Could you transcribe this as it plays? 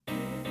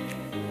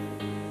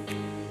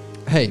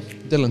Hey,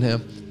 Dylan here.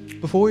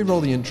 Before we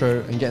roll the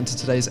intro and get into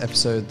today's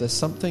episode, there's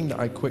something that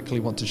I quickly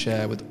want to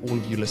share with all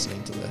of you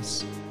listening to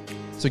this.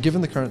 So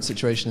given the current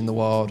situation in the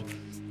world,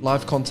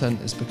 live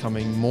content is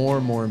becoming more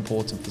and more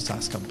important for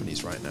SaaS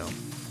companies right now.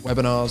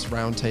 Webinars,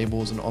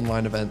 roundtables, and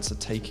online events are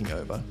taking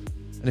over.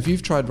 And if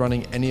you've tried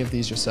running any of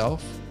these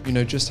yourself, you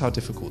know just how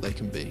difficult they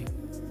can be.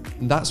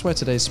 And that's where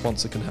today's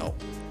sponsor can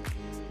help.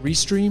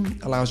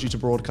 Restream allows you to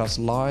broadcast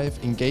live,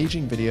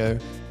 engaging video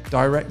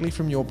directly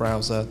from your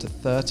browser to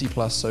 30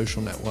 plus social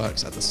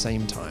networks at the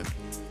same time.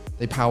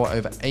 They power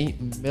over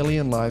 8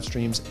 million live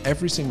streams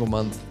every single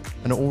month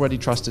and are already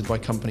trusted by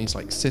companies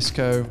like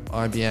Cisco,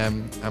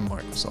 IBM, and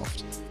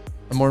Microsoft.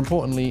 And more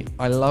importantly,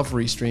 I love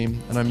Restream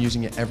and I'm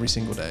using it every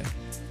single day.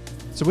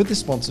 So with this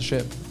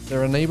sponsorship,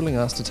 they're enabling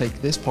us to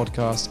take this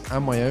podcast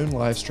and my own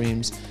live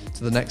streams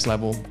to the next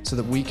level so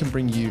that we can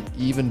bring you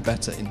even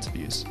better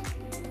interviews.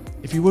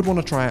 If you would want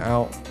to try it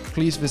out,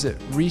 please visit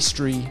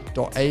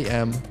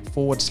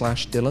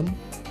restre.am/Dylan.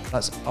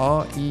 That's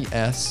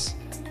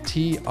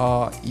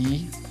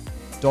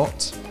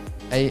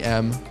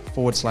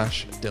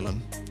restre.am/Dylan.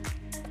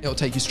 It'll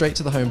take you straight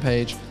to the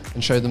homepage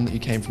and show them that you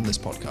came from this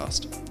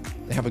podcast.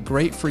 They have a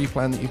great free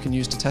plan that you can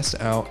use to test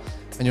it out,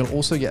 and you'll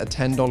also get a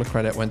 $10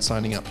 credit when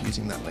signing up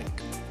using that link.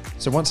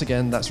 So once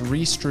again, that's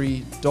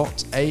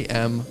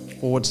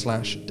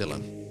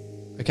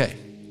restre.am/Dylan. Okay,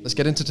 let's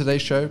get into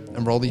today's show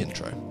and roll the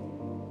intro.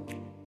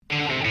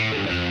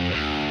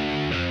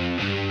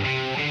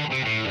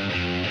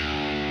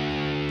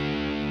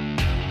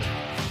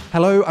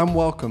 Hello and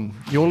welcome.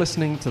 You're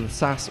listening to the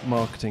SaaS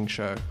Marketing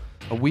Show,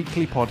 a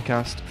weekly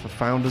podcast for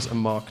founders and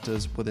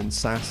marketers within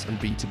SaaS and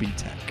B2B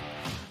tech.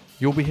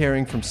 You'll be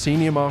hearing from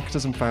senior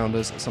marketers and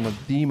founders at some of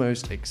the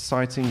most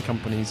exciting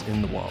companies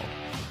in the world.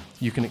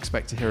 You can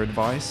expect to hear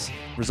advice,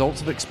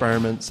 results of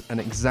experiments,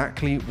 and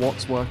exactly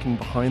what's working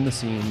behind the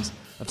scenes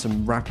of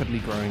some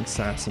rapidly growing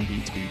SaaS and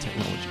B2B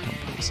technology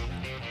companies.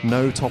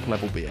 No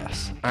top-level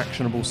BS,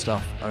 actionable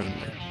stuff only.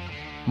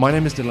 My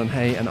name is Dylan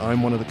Hay, and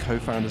I'm one of the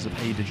co-founders of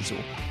Hey Digital,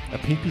 a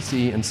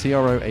PPC and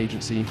CRO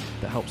agency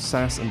that helps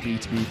SaaS and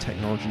B2B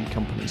technology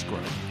companies grow.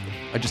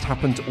 I just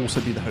happen to also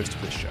be the host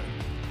of this show.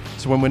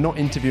 So when we're not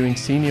interviewing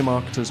senior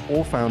marketers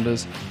or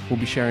founders, we'll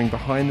be sharing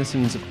behind the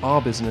scenes of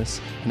our business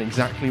and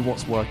exactly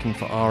what's working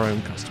for our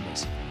own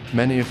customers,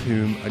 many of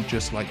whom are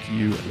just like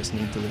you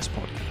listening to this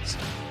podcast.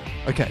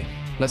 Okay,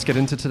 let's get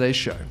into today's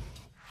show.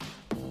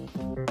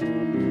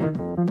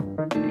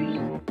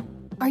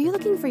 Are you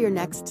looking for your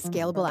next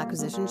scalable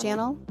acquisition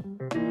channel?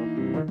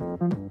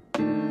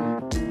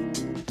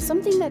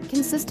 Something that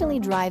consistently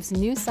drives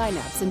new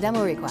signups and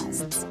demo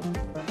requests.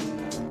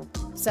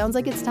 Sounds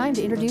like it's time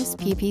to introduce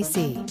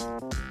PPC.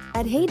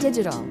 At Hey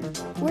Digital,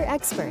 we're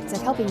experts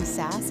at helping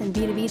SaaS and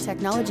B2B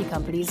technology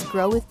companies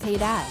grow with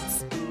paid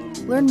ads.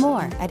 Learn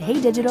more at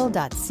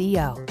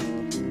heydigital.co.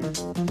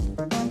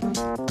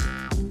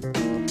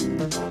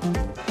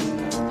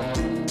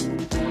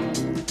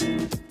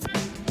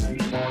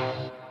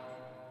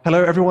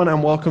 Hello, everyone,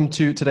 and welcome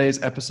to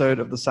today's episode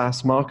of the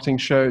SaaS Marketing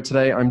Show.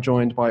 Today, I'm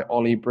joined by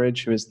Ollie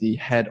Bridge, who is the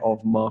head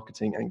of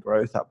marketing and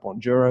growth at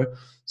Bonjoro.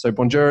 So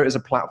Bonjoro is a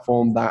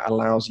platform that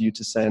allows you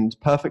to send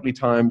perfectly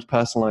timed,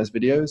 personalized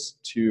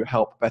videos to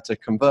help better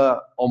convert,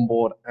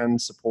 onboard,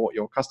 and support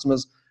your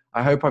customers.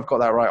 I hope I've got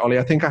that right, Ollie.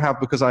 I think I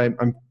have because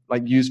I'm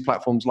use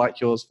platforms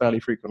like yours fairly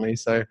frequently.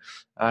 So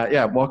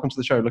welcome to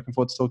the show. Looking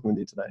forward to talking with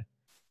you today.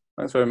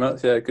 Thanks very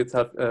much. Yeah, good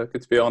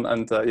to be on.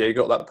 And you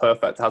got that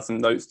perfect. I had some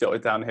notes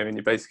jotted down here, and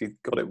you basically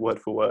got it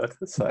word for word.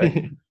 So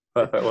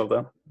perfect. Well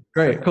done.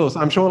 Great, cool. So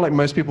I'm sure like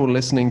most people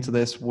listening to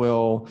this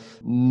will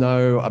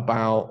know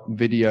about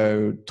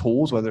video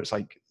tools, whether it's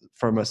like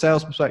from a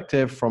sales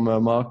perspective, from a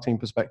marketing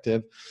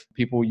perspective,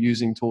 people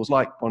using tools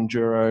like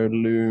Bonjoro,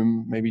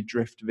 Loom, maybe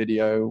Drift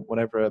Video,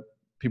 whatever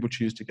people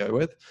choose to go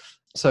with.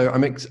 So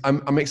I'm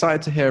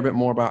excited to hear a bit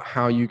more about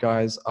how you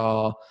guys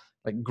are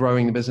like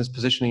growing the business,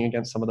 positioning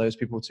against some of those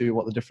people too,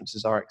 what the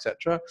differences are,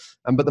 etc.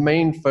 But the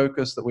main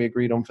focus that we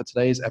agreed on for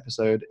today's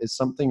episode is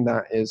something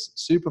that is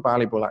super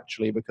valuable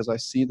actually, because I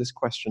see this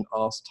question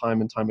asked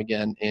time and time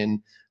again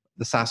in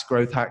the SaaS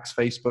Growth Hacks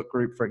Facebook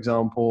group, for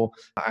example.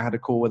 I had a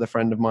call with a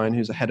friend of mine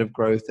who's a head of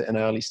growth at an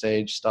early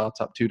stage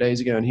startup 2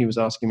 days ago, and he was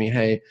asking me,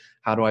 hey,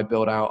 how do I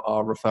build out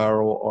our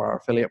referral or our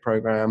affiliate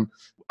program?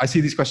 I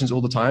see these questions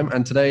all the time,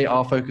 and today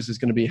our focus is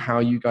going to be how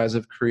you guys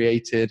have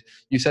created,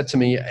 you said to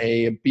me,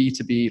 a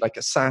B2B, like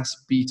a SaaS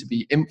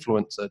B2B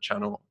influencer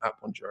channel at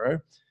Bonjoro,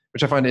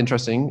 which I find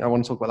interesting. I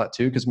want to talk about that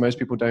too, because most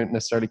people don't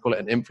necessarily call it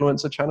an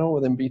influencer channel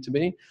within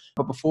B2B.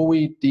 But before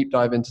we deep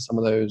dive into some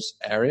of those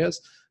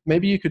areas,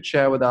 maybe you could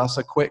share with us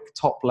a quick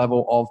top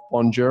level of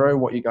Bonjoro,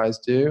 what you guys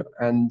do,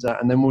 and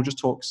then we'll just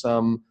talk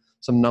some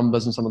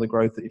numbers and some of the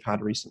growth that you've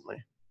had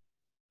recently.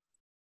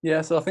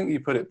 Yeah, so I think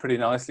you put it pretty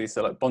nicely.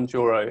 So like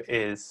Bonjoro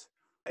is,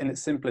 in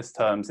its simplest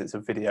terms, it's a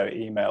video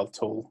email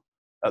tool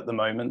at the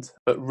moment,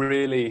 but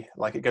really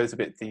like it goes a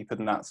bit deeper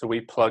than that. So we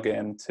plug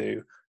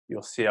into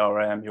your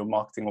CRM, your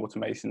marketing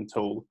automation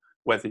tool,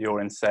 whether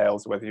you're in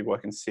sales, whether you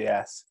work in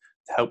CS,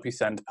 to help you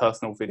send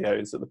personal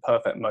videos at the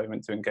perfect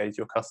moment to engage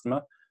your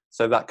customer.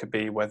 So that could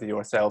be whether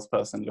you're a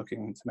salesperson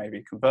looking to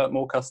maybe convert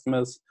more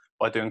customers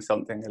by doing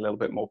something a little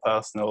bit more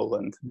personal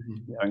and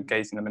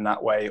engaging them in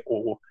that way,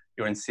 or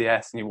you're in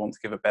CS and you want to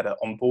give a better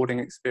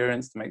onboarding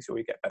experience to make sure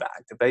you get better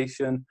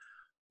activation,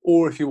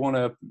 or if you want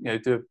to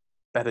do a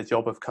better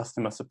job of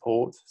customer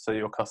support, so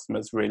your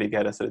customers really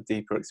get a sort of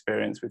deeper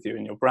experience with you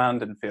and your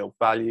brand and feel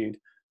valued,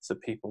 so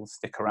people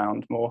stick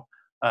around more.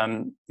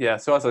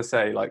 So as I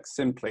say, like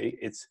simply,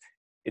 it's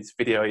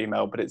video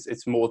email, but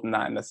it's more than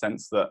that in the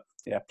sense that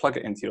plug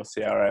it into your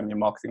CRM, your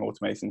marketing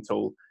automation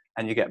tool,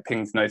 and you get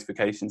pinged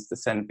notifications to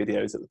send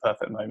videos at the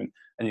perfect moment.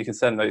 And you can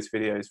send those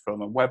videos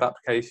from a web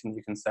application,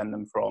 you can send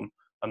them from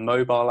a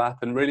mobile app,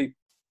 and really,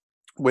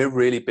 we're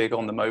really big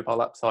on the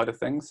mobile app side of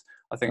things.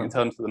 I think in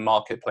terms of the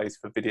marketplace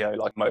for video,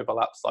 like mobile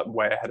apps, like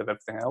way ahead of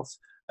everything else.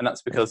 And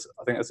that's because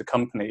I think as a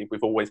company,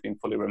 we've always been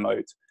fully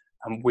remote,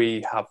 and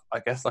we have, I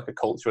guess, like a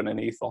culture and an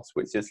ethos,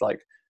 which is like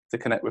to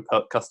connect with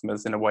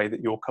customers in a way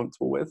that you're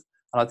comfortable with.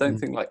 And I don't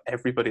think like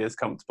everybody is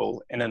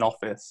comfortable in an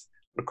office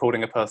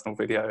recording a personal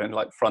video in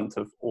like front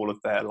of all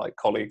of their like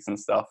colleagues and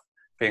stuff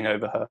being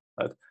overheard.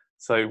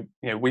 So,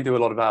 we do a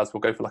lot of ours.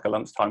 We'll go for like a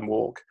lunchtime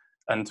walk,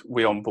 and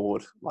we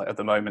onboard like at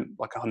the moment,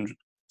 like 100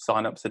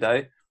 signups a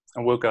day.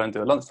 And we'll go and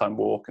do a lunchtime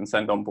walk and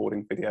send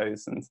onboarding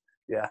videos.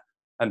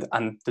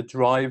 And the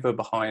driver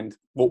behind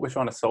what we're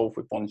trying to solve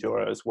with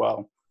Bonjoro as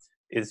well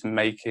is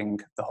making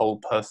the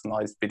whole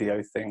personalized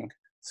video thing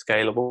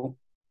scalable.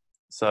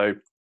 So,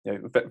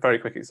 very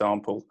quick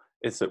example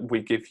is that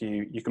we give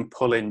you can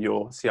pull in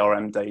your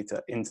CRM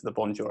data into the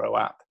Bonjoro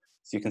app,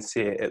 so you can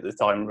see it at the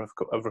time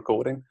of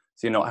recording.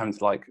 So you're not having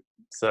to like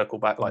circle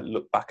back, like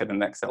look back at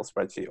an Excel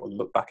spreadsheet or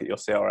look back at your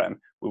CRM.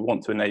 We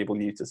want to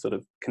enable you to sort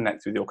of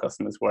connect with your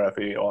customers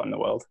wherever you are in the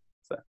world.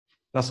 So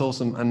that's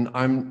awesome. And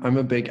I'm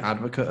a big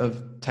advocate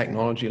of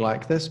technology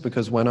like this,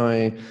 because when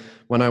I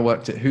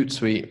worked at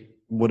Hootsuite,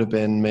 would have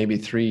been maybe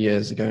 3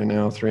 years ago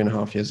now,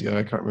 3.5 years ago,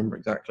 I can't remember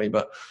exactly,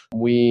 but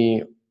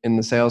we in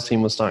the sales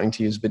team was starting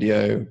to use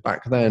video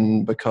back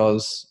then,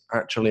 because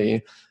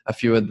actually a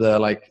few of the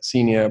like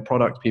senior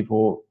product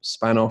people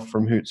span off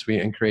from Hootsuite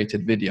and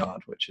created Vidyard,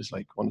 which is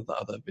like one of the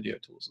other video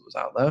tools that was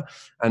out there.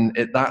 And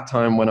at that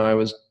time, when I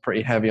was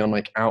pretty heavy on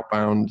like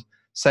outbound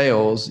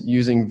sales,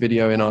 using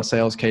video in our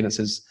sales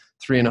cadences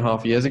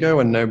 3.5 years ago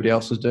when nobody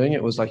else was doing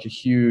it, was like a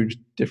huge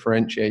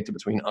differentiator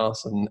between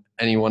us and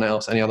anyone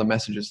else, any other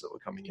messages that were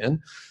coming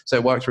in. So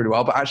it worked really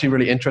well. But actually,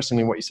 really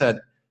interestingly, what you said,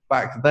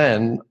 back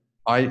then,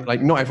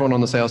 not everyone on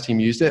the sales team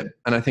used it.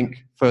 And I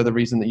think for the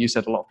reason that you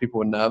said, a lot of people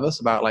were nervous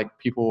about like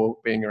people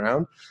being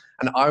around.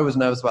 And I was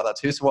nervous about that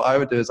too. So what I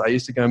would do is I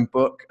used to go and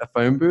book a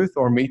phone booth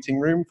or a meeting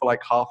room for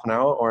like half an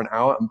hour or an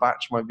hour and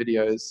batch my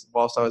videos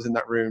whilst I was in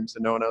that room so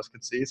no one else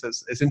could see. So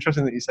it's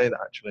interesting that you say that,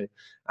 actually.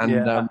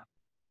 And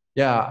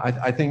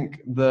I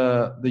think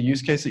the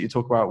use case that you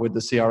talk about with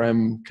the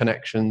CRM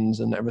connections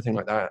and everything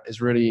like that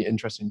is really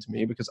interesting to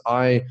me, because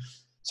I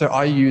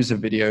use a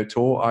video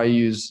tool. I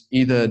use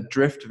either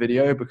Drift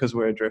Video, because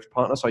we're a Drift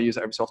partner, so I use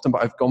it every so often,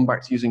 but I've gone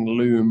back to using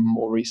Loom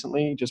more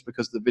recently just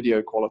because the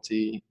video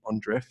quality on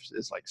Drift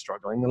is like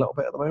struggling a little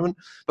bit at the moment.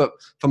 But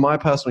for my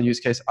personal use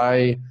case,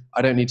 I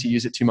don't need to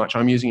use it too much.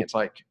 I'm using it to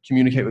like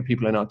communicate with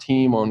people in our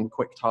team on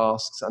quick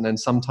tasks. And then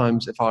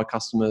sometimes if our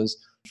customers,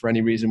 for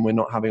any reason, we're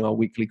not having our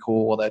weekly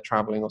call or they're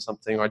traveling or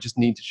something, or I just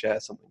need to share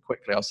something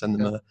quickly, I'll send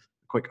them a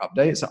quick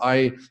update. So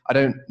I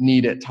don't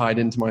need it tied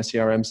into my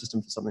CRM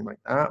system for something like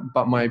that.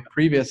 But my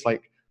previous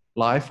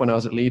life, when I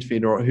was at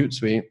Leadfeeder or at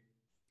Hootsuite,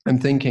 I'm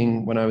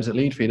thinking when I was at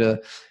Leadfeeder,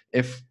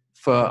 if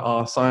for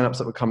our signups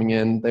that were coming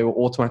in, they were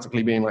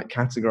automatically being like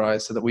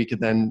categorized so that we could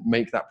then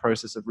make that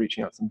process of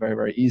reaching out to them very,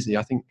 very easy.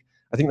 I think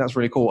that's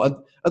really cool.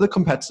 Are the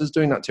competitors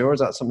doing that too, or is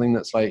that something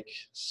that's like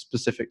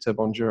specific to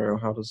Bonjoro?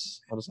 How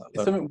does that look?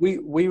 It's something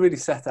we really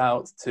set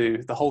out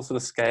to, the whole sort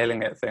of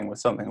scaling it thing was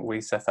something that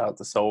we set out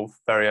to solve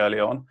very early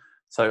on.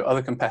 So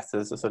other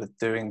competitors are sort of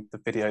doing the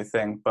video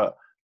thing, but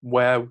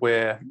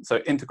so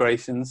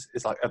integrations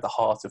is like at the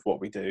heart of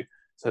what we do.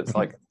 So it's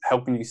like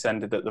helping you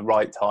send it at the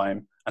right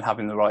time and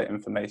having the right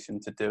information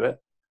to do it.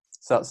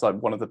 So that's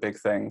like one of the big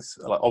things.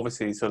 Like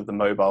obviously sort of the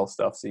mobile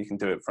stuff, so you can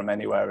do it from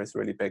anywhere, is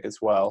really big as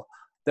well.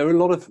 There are a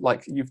lot of,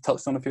 like you've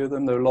touched on a few of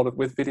them, there are a lot of,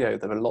 with video,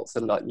 there are lots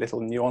of like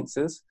little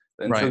nuances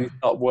that until you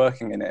start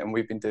working in it, and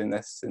we've been doing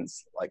this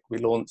since like we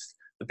launched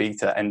the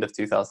beta end of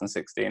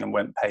 2016 and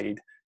went paid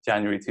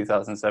January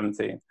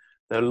 2017.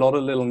 There are a lot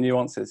of little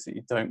nuances that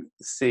you don't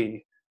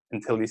see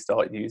until you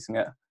start using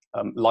it,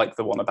 like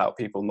the one about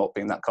people not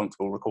being that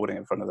comfortable recording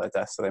in front of their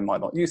desk, so they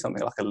might not use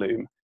something like a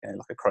Loom,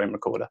 like a Chrome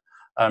recorder.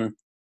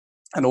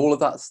 And all of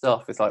that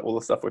stuff is like all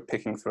the stuff we're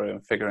picking through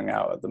and figuring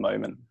out at the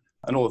moment.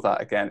 And all of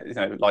that, again,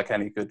 like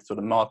any good sort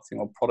of marketing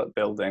or product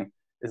building,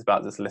 is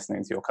about just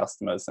listening to your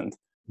customers and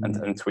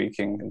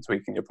tweaking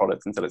your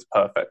product until it's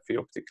perfect for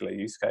your particular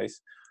use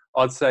case.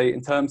 I'd say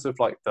in terms of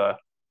like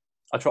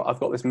I've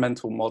got this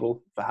mental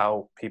model for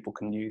how people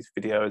can use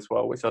video as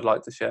well, which I'd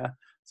like to share.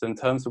 So in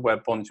terms of where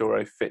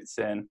Bonjoro fits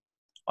in,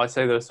 I'd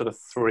say there are sort of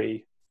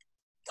 3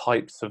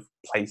 types of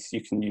place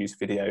you can use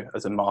video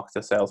as a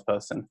marketer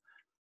salesperson.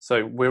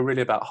 So we're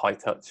really about high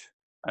touch.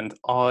 And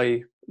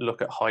I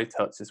look at high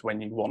touch as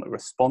when you want a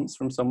response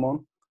from someone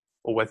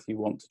or whether you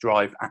want to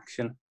drive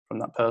action from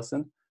that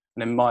person.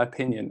 And in my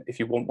opinion, if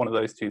you want one of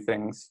those two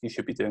things, you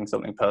should be doing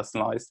something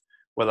personalized,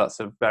 whether that's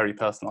a very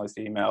personalized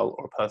email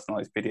or a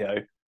personalized video,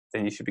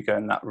 then you should be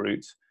going that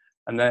route.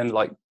 And then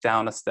like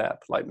down a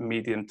step, like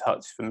medium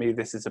touch, for me,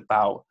 this is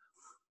about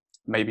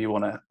maybe you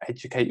want to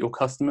educate your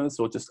customers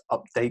or just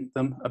update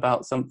them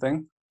about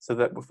something. So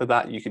that for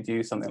that, you could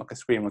use something like a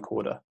screen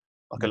recorder,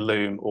 like a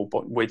Loom, or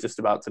we're just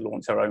about to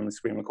launch our own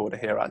screen recorder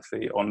here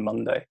actually on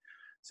Monday.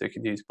 So you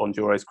could use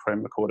Bonjoro's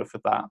Chrome recorder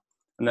for that.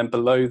 And then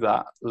below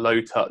that,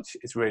 low touch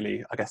is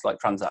really, I guess, like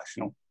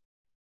transactional.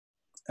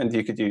 And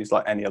you could use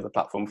like any other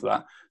platform for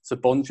that. So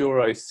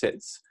Bonjoro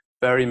sits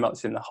very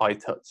much in the high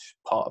touch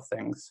part of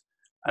things,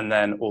 and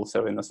then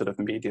also in the sort of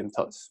medium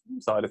touch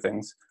side of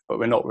things. But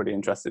we're not really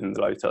interested in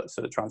the low touch,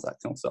 sort of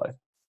transactional side.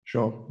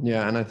 Sure.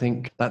 Yeah. And I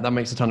think that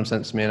makes a ton of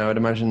sense to me. And I would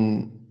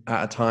imagine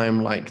at a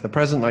time like the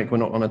present, like we're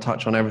not going to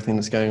touch on everything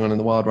that's going on in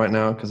the world right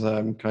now, because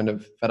I'm kind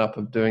of fed up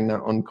of doing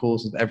that on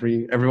calls with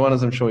everyone,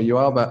 as I'm sure you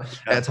are. But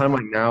at a time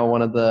like now,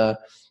 one of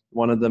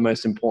the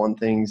most important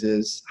things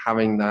is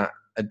having that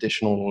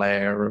additional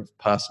layer of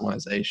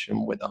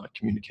personalization with our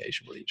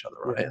communication with each other,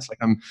 right? Yeah. It's like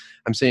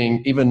I'm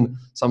seeing even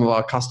some of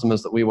our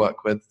customers that we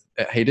work with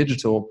at Hey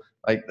Digital,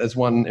 like there's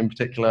one in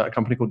particular, a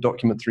company called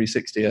Document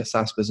 360, a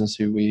SaaS business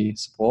who we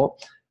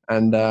support.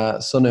 And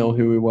Sunil,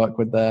 who we work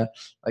with there,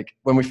 like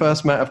when we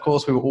first met, of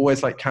course, we were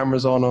always like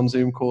cameras on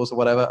Zoom calls or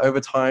whatever. Over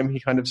time, he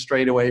kind of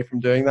strayed away from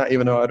doing that,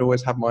 even though I'd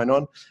always have mine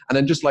on. And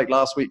then just like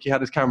last week, he had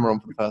his camera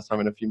on for the first time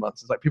in a few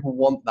months. It's like people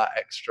want that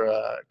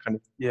extra kind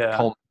of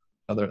calm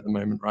other at the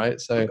moment, right?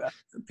 So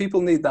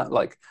people need that.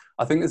 Like,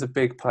 I think there's a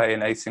big play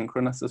in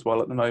asynchronous as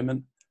well at the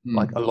moment.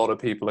 Like a lot of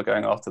people are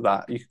going after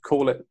that. You could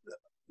call it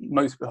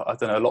I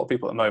don't know, a lot of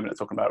people at the moment are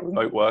talking about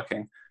remote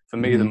working. For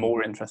me, the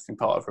more interesting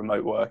part of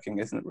remote working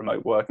isn't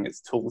remote working,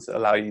 it's tools that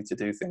allow you to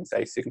do things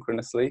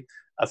asynchronously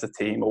as a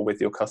team or with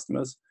your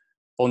customers.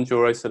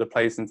 Bonjoro sort of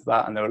plays into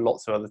that, and there are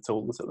lots of other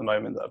tools at the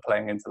moment that are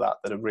playing into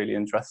that are really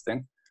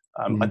interesting.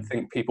 I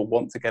think people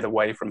want to get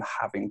away from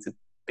having to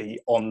be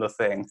on the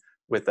thing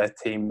with their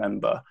team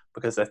member,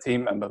 because their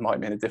team member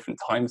might be in a different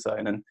time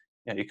zone, and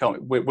you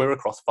can't. We're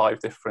across 5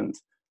 different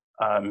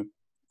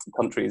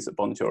countries at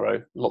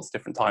Bonjoro, lots of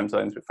different time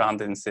zones. We're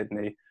founded in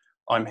Sydney.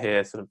 I'm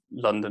here sort of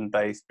London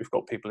based. We've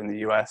got people in the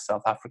US,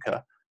 South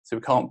Africa. So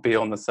we can't be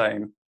on the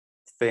same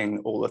thing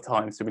all the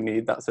time. So we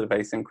need that sort of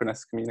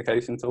asynchronous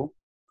communication tool.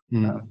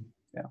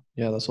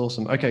 Yeah, that's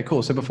awesome. Okay,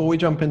 cool. So before we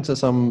jump into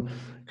some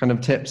kind of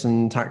tips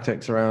and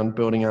tactics around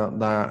building out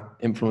that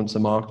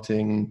influencer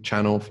marketing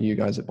channel for you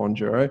guys at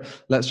Bonjoro,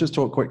 let's just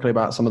talk quickly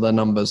about some of the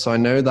numbers. So I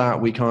know that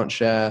we can't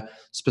share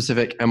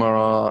specific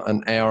MRR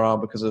and ARR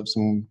because of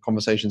some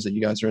conversations that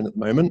you guys are in at the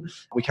moment.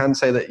 We can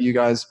say that you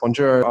guys,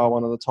 Bonjoro, are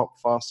one of the top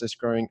fastest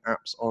growing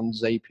apps on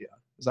Zapier.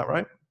 Is that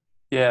right?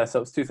 Yeah, so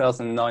it was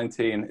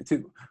 2019.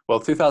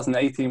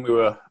 2018 we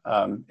were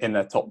in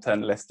their top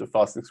 10 list of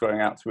fastest growing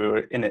apps. We were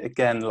in it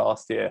again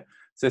last year.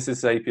 So this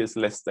is Zapier's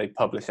list they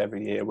publish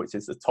every year, which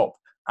is the top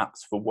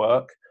apps for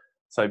work.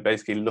 So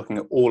basically looking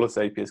at all of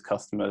Zapier's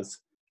customers,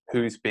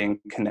 who's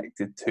being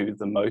connected to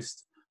the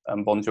most.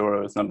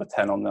 Bonjoro was number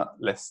 10 on that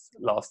list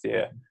last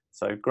year.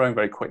 So growing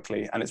very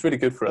quickly. And it's really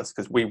good for us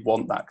because we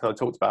want that, because I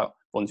talked about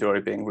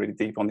Bonjoro being really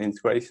deep on the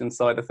integration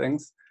side of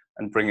things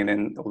and bringing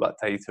in all that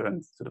data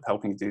and sort of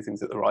helping you do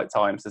things at the right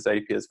time. So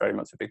Zapier is very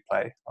much a big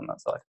play on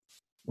that side.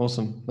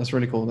 Awesome. That's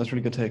really cool. That's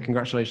really good to hear.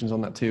 Congratulations on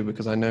that too,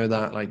 because I know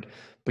that like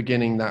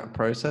beginning that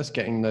process,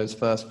 getting those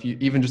first few,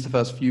 even just the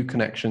first few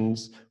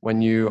connections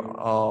when you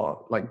are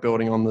like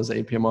building on the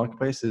Zapier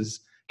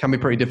marketplace can be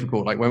pretty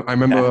difficult. Like I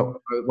remember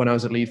when I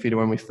was at Leadfeeder,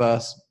 when we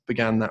first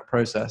began that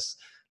process,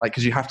 like,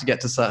 cause you have to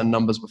get to certain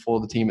numbers before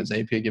the team at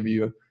Zapier give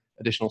you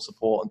additional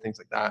support and things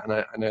like that. And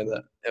I know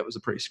that it was a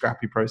pretty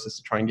scrappy process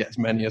to try and get as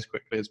many as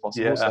quickly as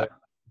possible. Yeah. So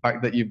the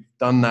fact that you've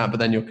done that, but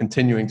then you're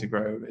continuing to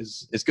grow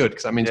is good,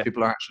 because that means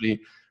people are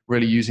actually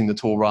really using the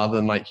tool rather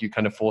than like you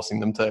kind of forcing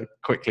them to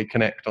quickly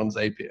connect on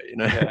Zapier, you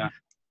know? Yeah.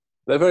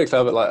 They're very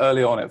clever. Like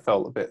early on, it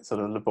felt a bit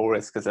sort of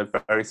laborious because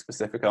they're very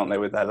specific, aren't they,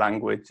 with their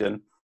language and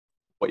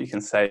what you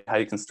can say, how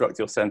you construct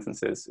your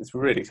sentences. It's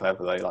really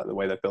clever. They like the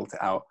way they built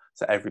it out,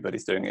 so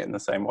everybody's doing it in the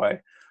same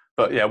way.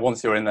 But yeah,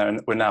 once you're in there,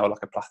 and we're now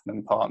like a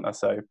platinum partner,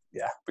 so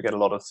yeah, we get a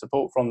lot of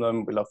support from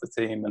them. We love the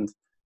team, and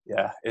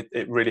yeah,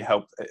 it really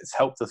helped. It's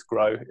helped us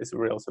grow. It's a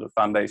real sort of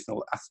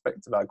foundational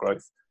aspect of our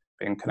growth,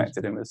 being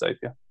connected in with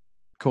Zapier.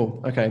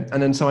 Cool. Okay.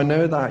 And then, so I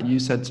know that you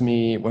said to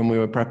me when we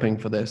were prepping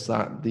for this,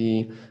 that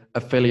the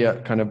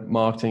affiliate kind of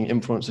marketing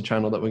influencer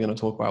channel that we're going to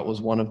talk about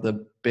was one of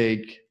the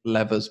big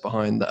levers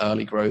behind the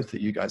early growth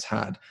that you guys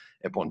had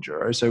at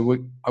Bonjoro. So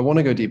I want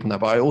to go deep on that,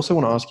 but I also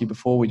want to ask you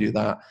before we do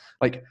that,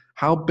 like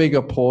how big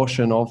a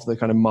portion of the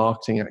kind of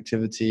marketing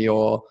activity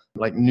or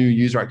like new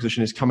user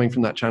acquisition is coming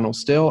from that channel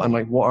still? And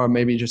like, what are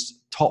maybe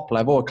just top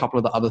level, a couple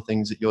of the other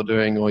things that you're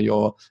doing or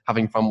you're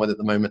having fun with at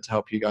the moment to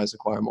help you guys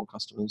acquire more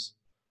customers?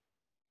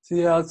 So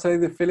yeah, I'd say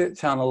the affiliate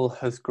channel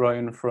has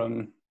grown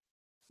from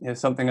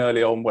something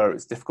early on where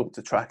it's difficult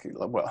to track it.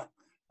 Well,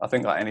 I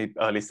think like any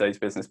early stage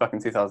business back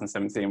in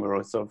 2017, we were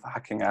all sort of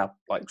hacking out,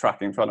 like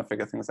tracking, trying to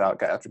figure things out,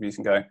 get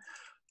attribution going.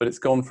 But it's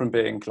gone from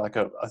being like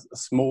a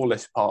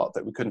smallish part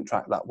that we couldn't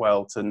track that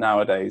well to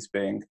nowadays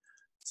being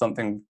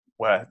something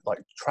where like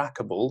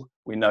trackable,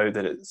 we know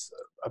that it's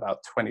about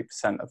 20%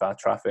 of our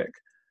traffic.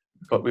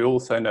 But we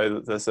also know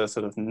that there's a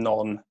sort of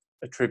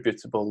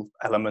non-attributable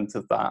element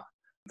of that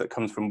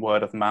comes from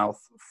word of mouth,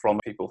 from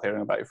people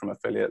hearing about you, from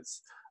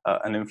affiliates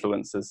and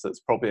influencers. That's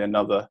probably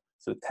another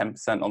sort of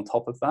 10% on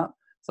top of that.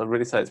 So I'd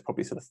really say it's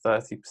probably sort of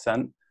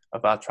 30%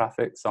 of our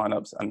traffic,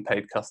 signups and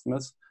paid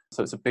customers.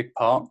 So it's a big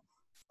part.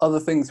 Other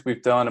things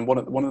we've done, and one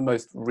of the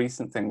most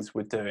recent things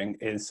we're doing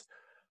is,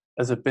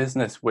 as a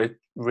business, we're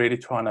really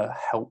trying to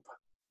help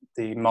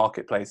the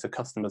marketplace, so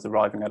customers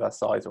arriving at our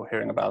site or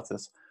hearing about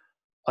us,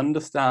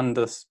 understand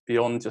us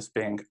beyond just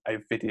being a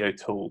video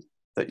tool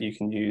that you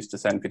can use to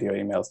send video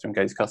emails to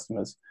engage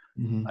customers,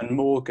 and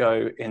more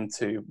go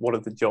into what are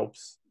the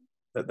jobs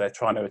that they're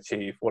trying to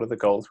achieve, what are the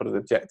goals, what are the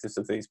objectives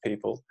of these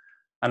people,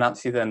 and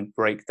actually then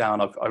break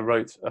down. I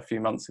wrote a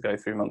few months ago,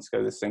 3 months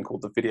ago, this thing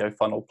called the Video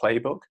Funnel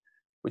Playbook,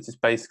 which is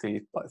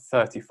basically like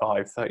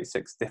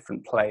 36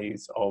 different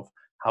plays of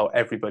how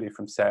everybody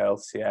from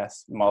sales,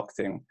 CS,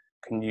 marketing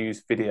can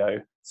use video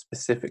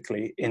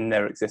specifically in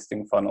their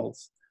existing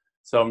funnels.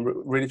 So I'm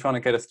really trying to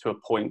get us to a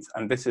point,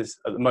 and this is,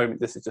 at the moment,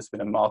 this has just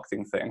been a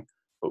marketing thing,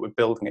 but we're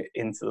building it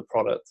into the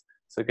product.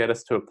 So get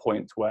us to a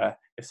point where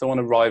if someone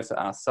arrives at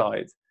our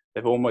site,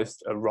 they've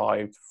almost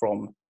arrived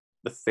from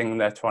the thing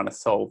they're trying to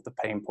solve, the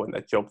pain point,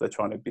 their job they're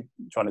trying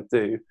to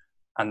do,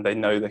 and they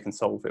know they can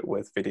solve it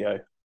with video,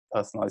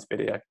 personalized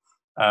video.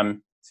 So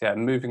yeah,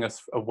 moving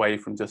us away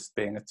from just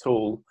being a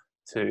tool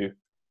to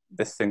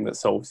this thing that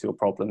solves your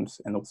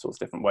problems in all sorts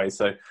of different ways.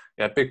 So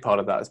yeah, a big part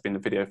of that has been the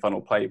Video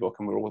Funnel Playbook,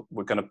 and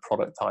we're going to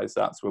productize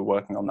that. So we're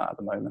working on that at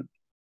the moment.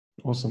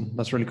 Awesome.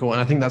 That's really cool.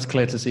 And I think that's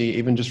clear to see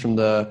even just from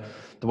the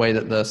way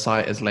that the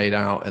site is laid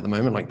out at the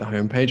moment, like the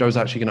homepage. I was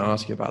actually going to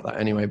ask you about that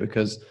anyway,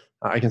 because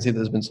I can see that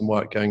there's been some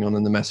work going on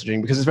in the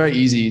messaging, because it's very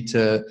easy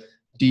to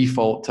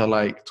default to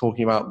like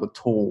talking about the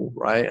tool,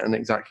 right? And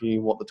exactly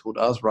what the tool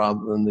does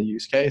rather than the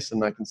use case.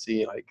 And I can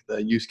see like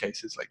the use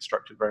case is like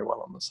structured very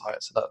well on the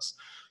site. So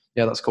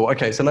that's cool.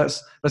 Okay, so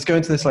let's go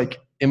into this like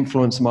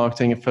influence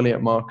marketing,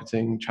 affiliate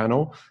marketing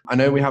channel. I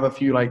know we have a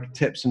few like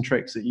tips and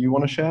tricks that you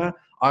want to share.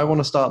 I want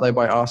to start though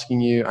by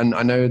asking you, and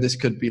I know this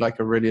could be like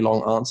a really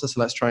long answer, so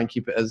let's try and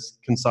keep it as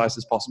concise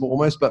as possible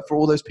almost. But for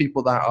all those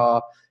people that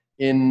are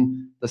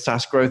in the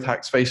SaaS Growth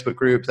Hacks Facebook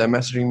group, they're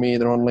messaging me,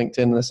 they're on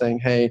LinkedIn, and they're saying,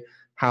 hey,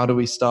 how do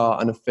we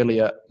start an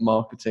affiliate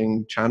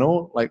marketing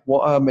channel? Like,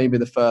 what are maybe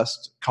the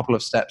first couple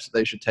of steps that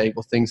they should take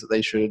or things that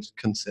they should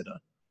consider?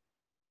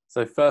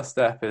 So first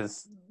step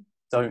is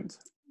don't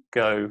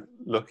Google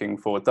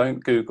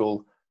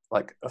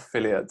like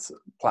affiliate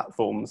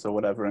platforms or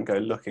whatever and go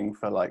looking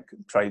for like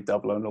Trade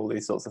Double and all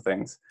these sorts of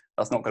things.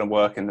 That's not going to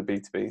work in the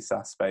B2B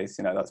SaaS space.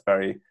 You know, that's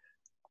very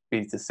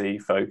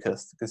B2C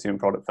focused, consumer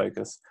product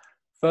focused.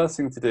 First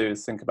thing to do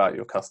is think about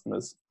your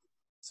customers.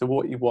 So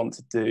what you want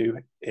to do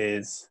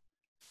is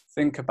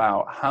think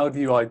about how do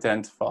you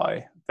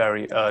identify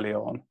very early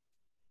on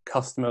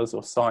customers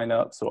or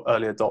signups or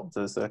early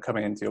adopters that are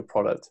coming into your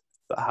product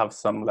that have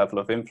some level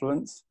of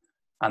influence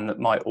and that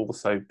might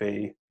also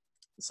be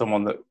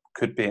someone that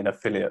could be an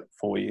affiliate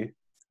for you.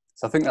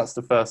 So I think that's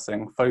the first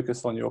thing.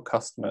 Focus on your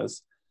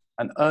customers.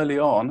 And early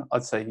on,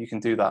 I'd say you can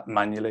do that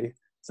manually.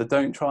 So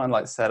don't try and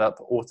like set up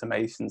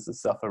automations and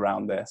stuff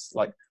around this.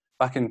 Like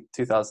back in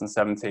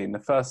 2017, the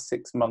first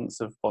 6 months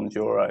of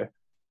Bonjoro,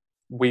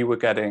 we were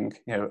getting,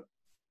 you know,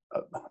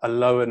 a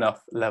low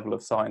enough level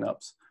of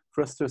signups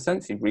for us to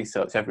essentially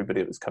research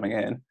everybody that was coming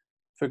in,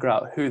 figure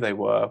out who they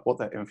were, what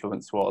their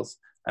influence was,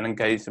 and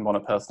engage them on a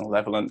personal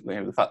level. And you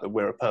know, the fact that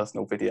we're a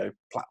personal video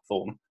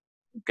platform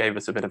gave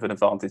us a bit of an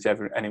advantage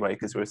anyway,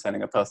 because we were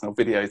sending a personal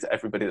video to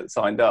everybody that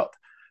signed up.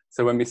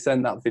 So when we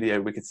send that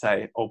video, we could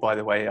say, oh, by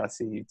the way, I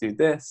see you do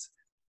this.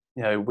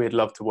 You know, we'd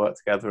love to work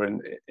together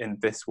in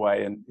this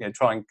way, and you know,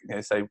 try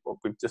and say, well,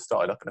 we've just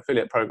started up an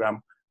affiliate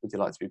program. Would you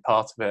like to be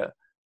part of it?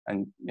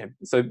 And you know,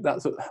 so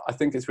that's what I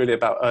think it's really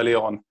about early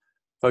on.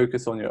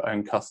 Focus on your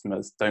own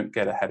customers. Don't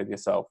get ahead of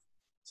yourself.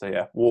 So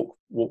yeah, walk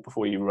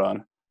before you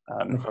run.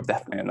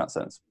 Definitely in that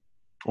sense.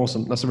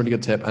 Awesome. That's a really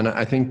good tip. And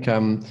I think,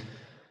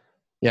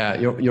 yeah,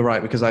 you're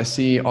right, because I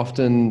see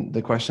often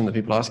the question that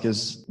people ask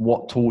is,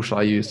 what tool should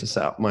I use to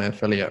set up my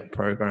affiliate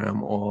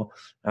program, or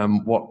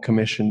what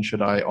commission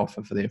should I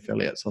offer for the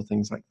affiliates, or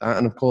things like that.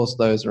 And of course,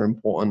 those are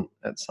important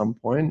at some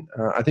point.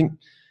 I think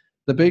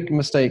the big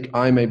mistake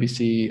I maybe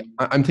see,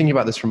 I'm thinking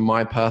about this from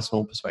my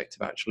personal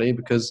perspective, actually,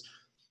 because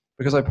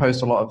I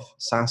post a lot of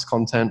SaaS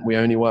content. We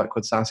only work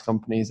with SaaS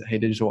companies at Hey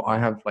Digital. I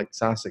have like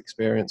SaaS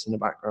experience in the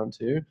background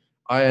too.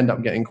 I end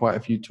up getting quite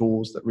a few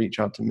tools that reach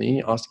out to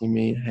me asking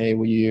me, hey,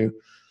 will you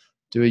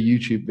do a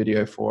YouTube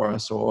video for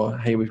us? Or,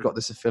 hey, we've got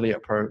this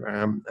affiliate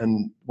program.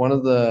 And one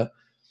of the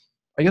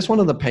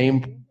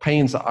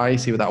pains that I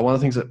see with that, one of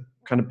the things that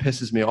kind of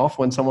pisses me off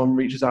when someone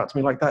reaches out to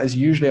me like that is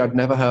usually I've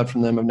never heard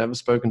from them. I've never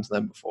spoken to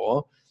them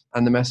before.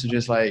 And the message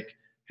is like,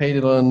 hey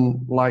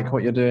Dylan, like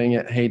what you're doing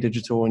at Hey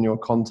Digital and your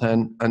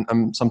content.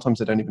 And sometimes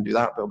they don't even do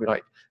that, but it'll be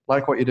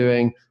like what you're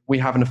doing. We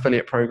have an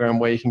affiliate program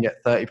where you can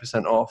get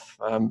 30% off.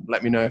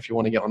 Let me know if you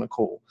want to get on a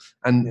call.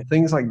 And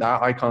things like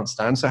that I can't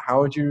stand. So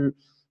how would you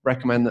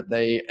recommend that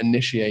they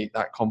initiate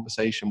that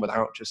conversation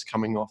without just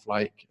coming off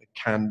like a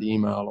canned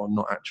email or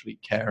not actually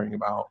caring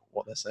about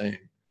what they're saying?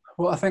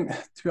 Well, I think,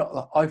 to be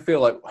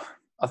honest,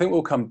 I think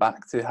we'll come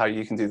back to how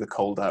you can do the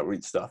cold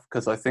outreach stuff,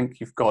 because I think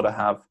you've got to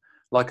have,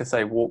 like I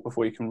say, walk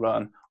before you can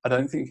run. I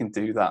don't think you can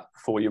do that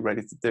before you're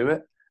ready to do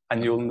it,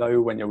 and you'll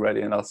know when you're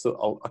ready. And I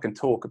can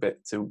talk a bit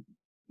to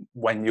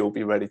when you'll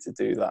be ready to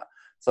do that.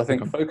 So I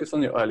think focus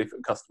on your early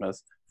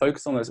customers,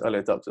 focus on those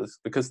early adopters,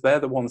 because they're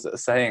the ones that are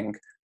saying,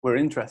 we're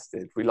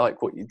interested, we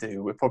like what you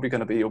do, we're probably going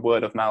to be your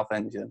word of mouth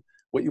engine.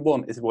 What you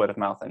want is a word of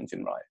mouth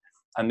engine, right?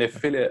 And the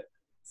affiliate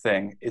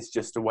thing is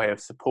just a way of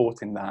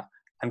supporting that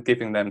and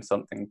giving them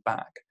something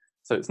back.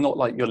 So it's not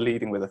like you're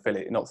leading with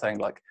affiliate. You're not saying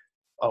like,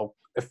 oh,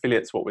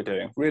 affiliate's what we're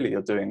doing. Really,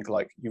 you're doing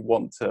like, you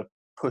want to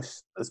push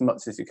as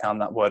much as you can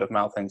that word of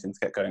mouth engine to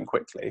get going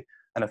quickly.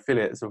 And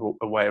affiliate is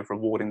a way of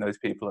rewarding those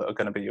people that are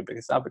going to be your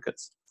biggest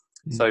advocates.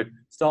 Mm-hmm. So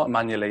start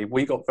manually.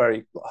 We got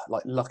very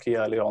lucky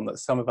early on that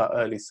some of our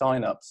early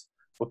signups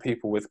were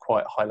people with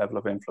quite a high level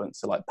of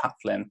influence. So like Pat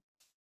Flynn,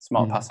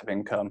 Smart Passive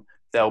Income,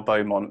 Dale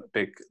Beaumont,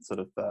 big sort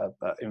of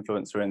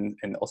influencer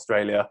in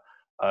Australia,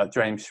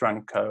 James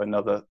Schranko,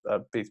 another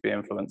B2B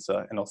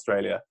influencer in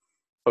Australia.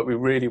 But we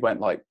really went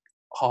like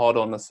hard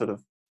on the sort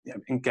of,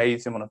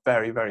 engage them on a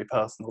very, very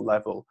personal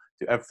level,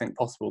 do everything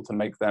possible to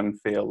make them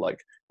feel like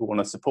we want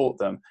to support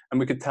them. And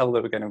we could tell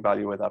they were getting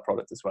value with our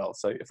product as well.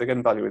 So if they're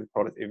getting value with the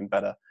product, even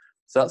better.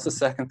 So that's the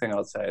second thing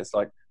I'd say, is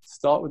like,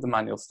 start with the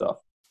manual stuff.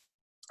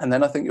 And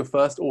then I think your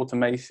first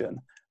automation,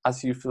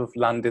 as you've sort of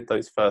landed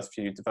those first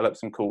few, developed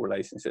some cool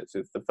relationships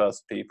with the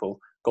first people,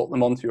 got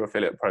them onto your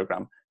affiliate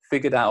program,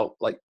 figured out,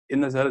 like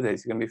in those early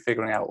days, you're going to be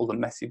figuring out all the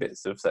messy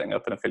bits of setting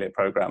up an affiliate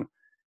program,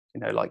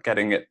 like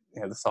getting it,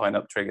 the sign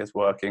up triggers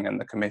working and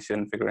the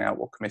commission, figuring out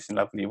what commission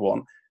level you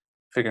want,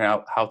 figuring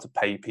out how to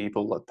pay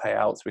people, like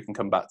payouts. We can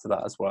come back to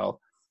that as well.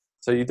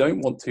 So you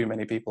don't want too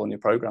many people on your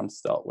program to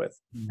start with,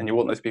 and you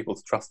want those people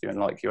to trust you and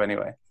like you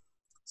anyway.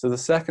 So the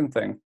second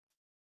thing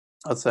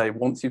I'd say,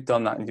 once you've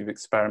done that and you've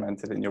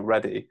experimented and you're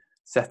ready,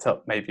 set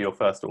up maybe your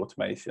first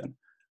automation.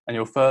 And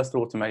your first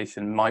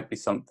automation might be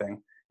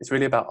something, it's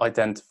really about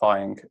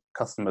identifying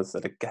customers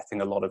that are getting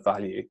a lot of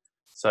value.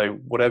 So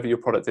whatever your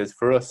product is,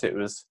 for us, it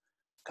was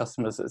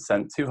customers that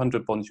sent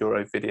 200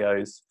 Bonjoro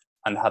videos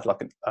and had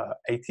like an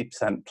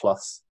 80%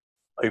 plus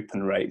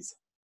open rate.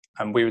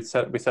 And we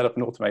set up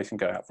an automation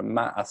going out from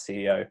Matt, our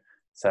CEO,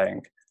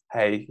 saying,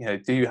 hey,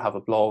 do you have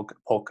a blog,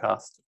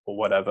 podcast, or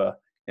whatever?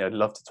 I'd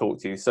love to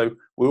talk to you. So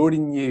we already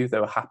knew they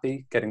were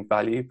happy getting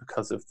value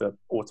because of the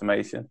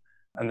automation.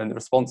 And then the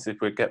responses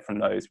we'd get from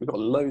those, we got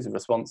loads of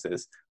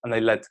responses, and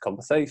they led to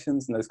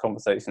conversations, and those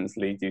conversations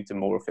lead you to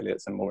more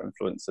affiliates and more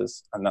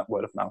influencers and that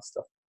word of mouth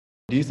stuff.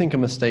 Do you think a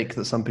mistake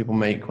that some people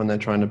make when they're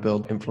trying to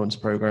build influence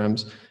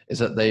programs is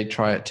that they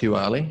try it too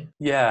early?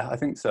 Yeah, I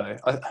think so.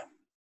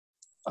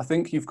 I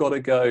think you've got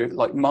to go,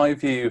 like, my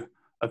view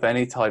of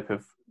any type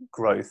of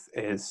growth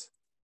is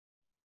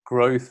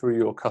grow through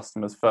your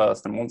customers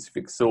first. And once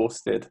you've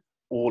exhausted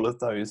all of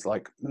those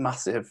like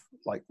massive,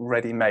 like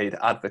ready-made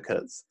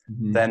advocates,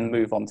 then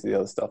move on to the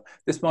other stuff.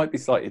 This might be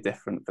slightly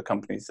different for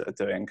companies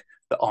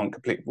that aren't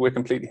we're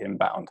completely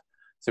inbound.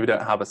 So we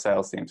don't have a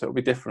sales team. So it'll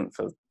be different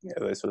for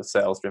those sort of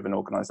sales-driven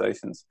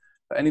organizations.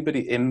 But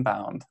anybody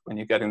inbound, when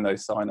you're getting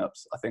those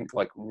signups, I think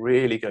like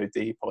really go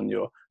deep on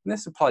and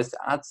this applies to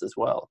ads as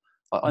well.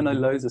 I know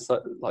loads of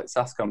like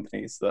SaaS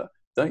companies that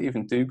don't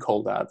even do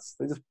cold ads.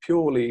 They're just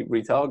purely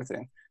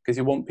retargeting, because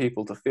you want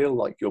people to feel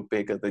like you're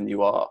bigger than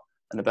you are.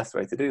 And the best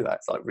way to do that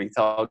is like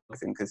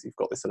retargeting, because you've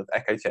got this sort of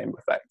echo chamber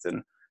effect.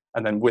 And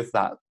then with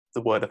that,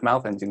 the word of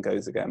mouth engine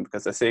goes again,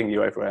 because they're seeing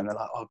you everywhere and they're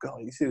like, oh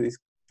God, you see these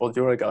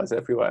Bonjoro guys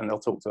everywhere, and they'll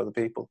talk to other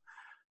people.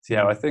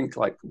 So I think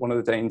like one of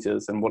the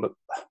dangers and one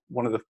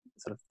of the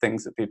sort of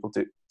things that people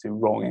do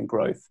wrong in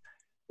growth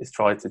is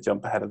try to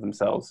jump ahead of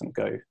themselves and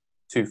go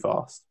too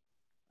fast.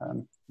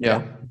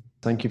 Yeah.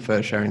 Thank you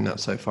for sharing that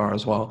so far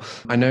as well.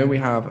 I know we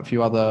have a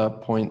few other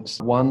points.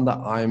 One that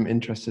I'm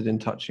interested in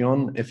touching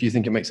on, if you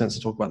think it makes sense to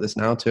talk about this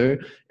now too,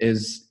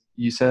 is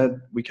you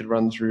said we could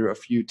run through a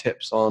few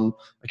tips on,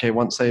 okay,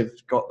 once they've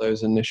got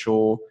those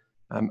initial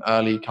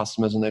early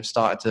customers and they've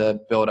started to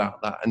build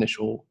out that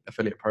initial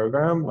affiliate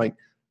program,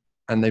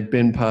 and they've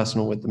been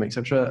personal with them,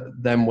 etc.,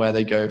 then where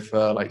they go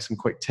for like some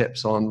quick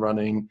tips on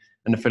running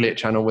an affiliate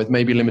channel with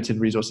maybe limited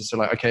resources. So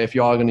like, okay, if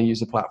you are going to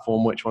use a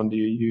platform, which one do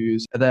you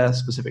use? Are there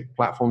specific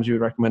platforms you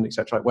would recommend,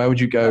 etc.? Like, where would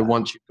you go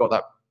once you've got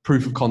that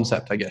proof of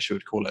concept, I guess you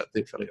would call it,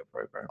 the affiliate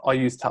program? I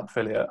use Tap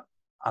Affiliate,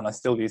 and I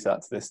still use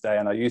that to this day.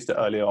 And I used it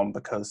early on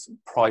because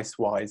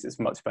price-wise, it's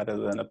much better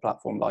than a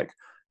platform like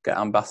Get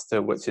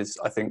Ambassador, which is,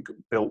 I think,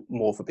 built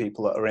more for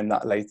people that are in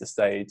that later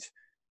stage,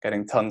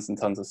 getting tons and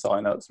tons of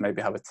signups,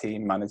 maybe have a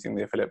team managing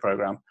the affiliate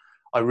program.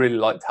 I really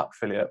like Tap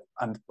Affiliate.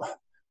 And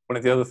one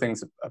of the other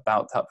things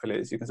about Tap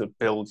Affiliate is you can sort of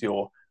build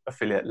your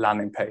affiliate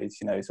landing page,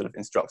 sort of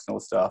instructional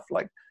stuff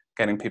like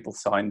getting people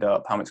signed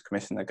up, how much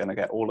commission they're going to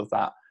get, all of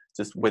that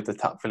just with the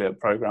Tap Affiliate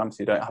program, so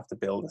you don't have to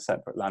build a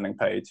separate landing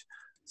page.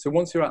 So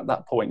once you're at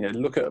that point,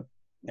 look at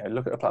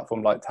a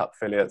platform like Tap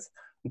Affiliate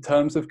in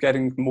terms of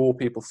getting more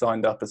people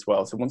signed up as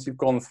well. So once you've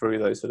gone through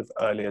those sort of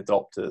early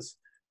adopters,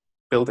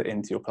 build it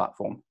into your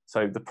platform.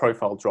 So the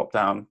profile drop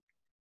down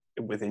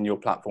within your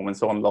platform, when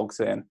someone logs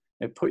in,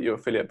 put your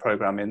affiliate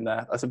program in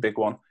there. That's a big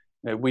one.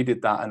 We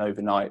did that, and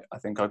overnight, I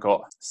think I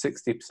got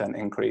 60%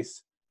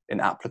 increase in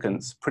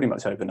applicants pretty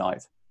much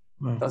overnight.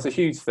 Wow. That's a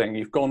huge thing.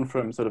 You've gone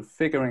from sort of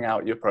figuring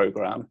out your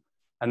program,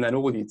 and then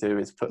all you do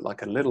is put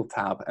like a little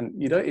tab, and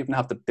you don't even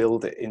have to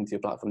build it into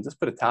your platform. Just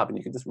put a tab and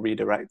you can just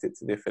redirect it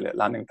to the affiliate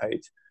landing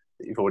page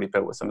that you've already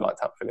built with something like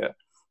Tap Affiliate.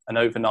 And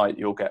overnight,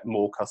 you'll get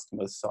more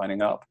customers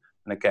signing up.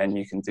 And again,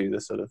 you can do the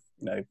sort of,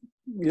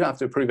 you don't have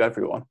to approve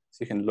everyone.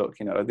 So you can look,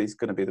 are these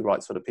going to be the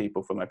right sort of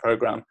people for my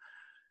program?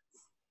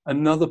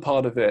 Another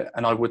part of it,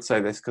 and I would say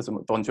this because I'm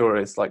at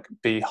Bonjoro, is like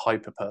be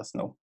hyper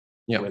personal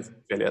with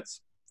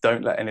affiliates.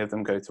 Don't let any of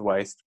them go to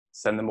waste.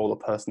 Send them all a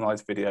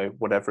personalized video,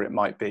 whatever it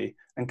might be,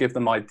 and give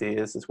them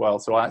ideas as well.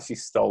 So I actually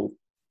stole,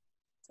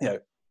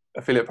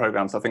 affiliate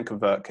programs. I think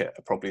ConvertKit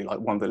are probably like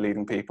one of the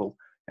leading people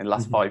in the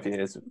last 5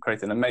 years,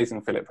 created an amazing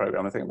affiliate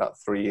program. I think about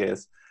 3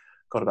 years,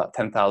 got about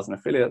 10,000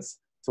 affiliates.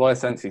 So I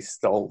essentially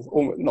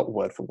stole, not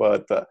word for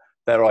word, but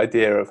their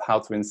idea of how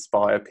to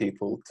inspire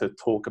people to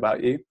talk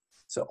about you.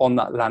 So on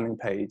that landing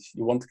page,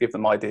 you want to give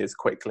them ideas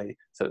quickly.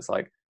 So it's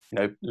like,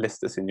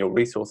 list us in your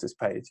resources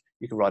page.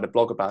 You can write a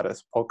blog about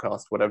us,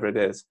 podcast, whatever it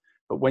is.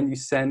 But when you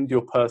send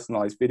your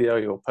personalized video,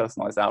 your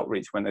personalized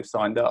outreach when they've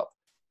signed up,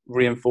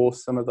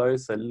 reinforce some of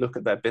those. So look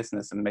at their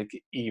business and make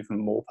it even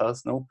more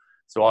personal.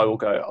 So I will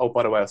go, oh,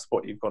 by the way, I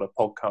spot you've got a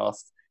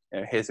podcast.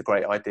 Here's a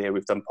great idea.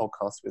 We've done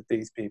podcasts with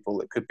these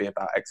people. It could be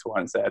about X, Y,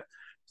 and Z.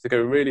 So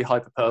go really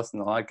hyper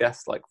personal. I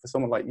guess like for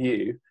someone like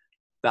you,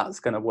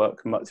 that's going to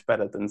work much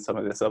better than some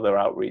of this other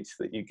outreach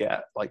that you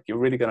get. Like you're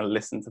really going to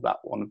listen to that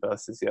one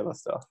versus the other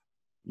stuff.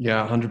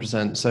 Yeah,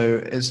 100%.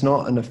 So it's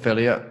not an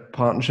affiliate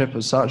partnership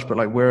as such, but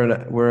like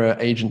we're an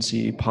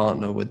agency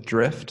partner with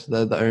Drift.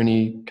 They're the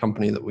only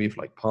company that we've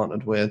like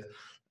partnered with.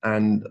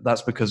 And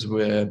that's because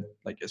we're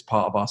like, it's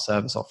part of our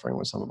service offering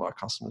with some of our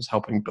customers,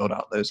 helping build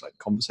out those like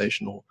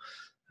conversational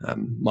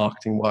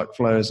marketing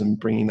workflows and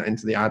bringing that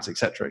into the ads, et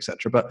cetera, et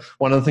cetera. But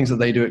one of the things that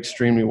they do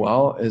extremely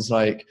well is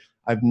like,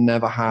 I've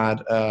never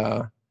had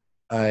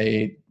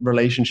a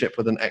relationship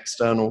with an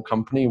external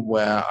company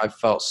where I've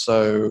felt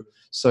so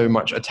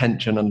much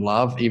attention and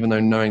love, even though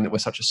knowing that we're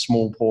such a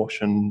small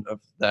portion of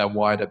their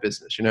wider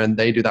business, and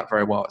they do that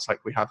very well. It's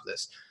like we have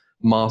this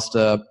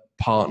master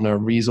partner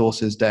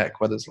resources deck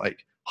where there's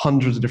like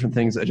hundreds of different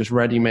things that are just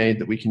ready-made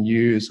that we can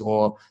use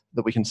or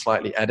that we can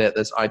slightly edit.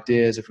 There's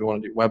ideas if we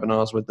want to do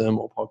webinars with them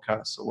or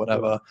podcasts or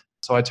whatever.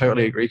 So I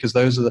totally agree, because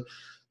those are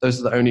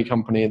the only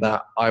company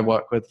that I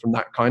work with from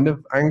that kind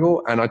of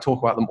angle. And I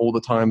talk about them all the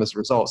time as a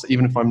result. So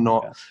even if I'm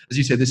not, as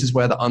you say, this is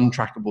where the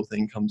untrackable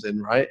thing comes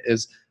in, right?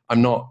 Is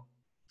I'm not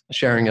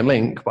sharing a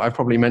link, but I've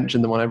probably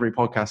mentioned them on every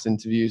podcast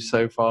interview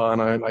so far.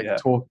 And I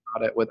talk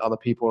about it with other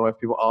people, or if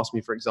people ask me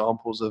for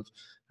examples of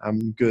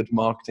good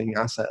marketing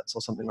assets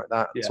or something like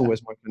that, it's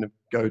always my kind of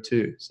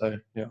go-to. So,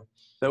 yeah.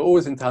 They're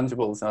always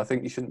intangibles. And I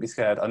think you shouldn't be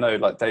scared. I know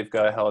like Dave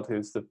Gerhard,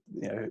 who's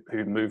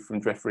who moved from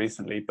Drift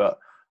recently, but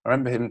I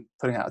remember him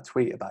putting out a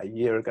tweet about a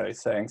year ago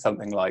saying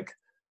something like,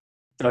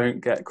 don't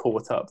get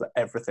caught up that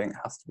everything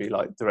has to be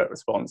like direct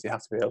response. You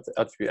have to be able to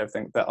attribute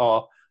everything. There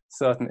are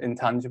certain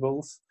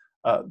intangibles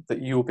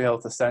that you'll be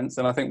able to sense.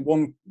 And I think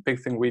one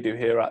big thing we do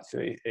here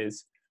actually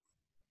is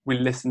we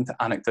listen to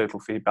anecdotal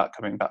feedback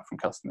coming back from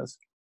customers.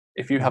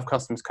 If you have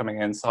customers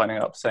coming in, signing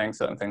up, saying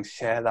certain things,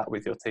 share that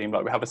with your team.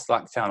 Like we have a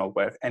Slack channel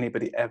where if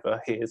anybody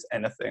ever hears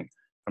anything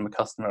from a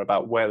customer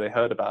about where they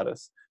heard about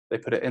us, they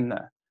put it in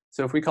there.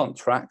 So if we can't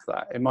track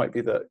that, it might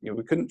be that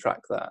we couldn't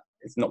track that.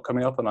 It's not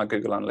coming up on our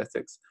Google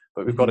Analytics,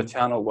 but we've got a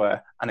channel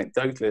where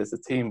anecdotally as a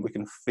team, we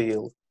can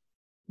feel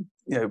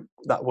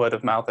that word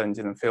of mouth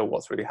engine and feel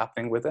what's really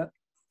happening with it.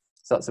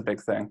 So that's a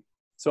big thing.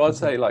 So I'd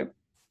say like,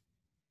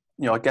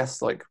 I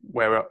guess like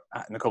where we're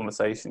at in the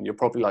conversation, you're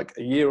probably like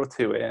a year or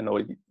two in,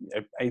 or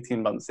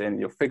 18 months in,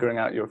 you're figuring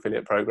out your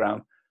affiliate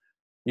program.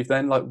 You've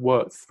then like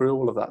worked through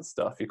all of that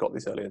stuff. You've got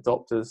these early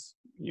adopters.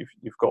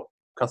 You've got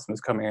customers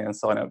coming in and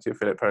signing up to your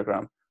affiliate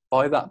program.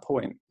 By that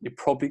point, you're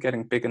probably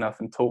getting big enough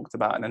and talked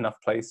about in enough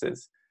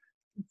places.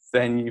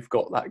 Then you've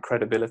got that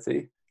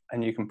credibility,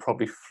 and you can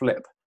probably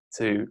flip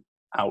to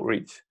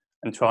outreach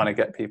and trying to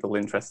get people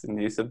interested in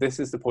you. So this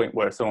is the point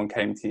where if someone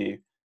came to you,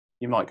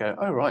 you might go,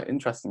 oh, right,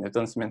 interesting. They've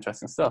done some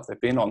interesting stuff. They've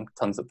been on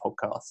tons of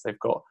podcasts. They've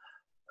got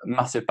a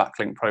massive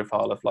backlink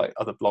profile of like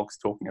other blogs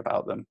talking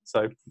about them.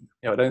 So,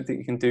 I don't think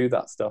you can do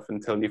that stuff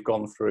until you've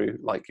gone through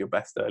like your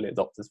best early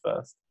adopters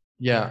first.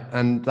 Yeah.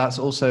 And that's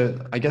also,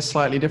 I guess,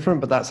 slightly different,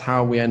 but that's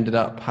how we ended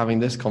up having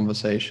this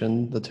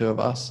conversation, the two of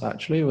us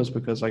actually, was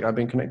because like I've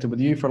been connected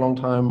with you for a long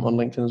time on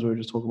LinkedIn, as we were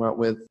just talking about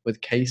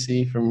with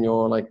Casey from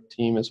your like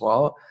team as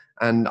well.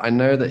 And I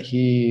know that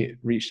he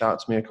reached out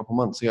to me a couple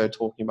months ago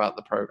talking about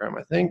the program,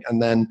 I think. And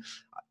then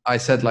I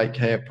said like,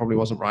 hey, it probably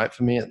wasn't right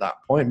for me at that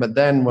point. But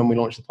then when we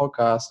launched the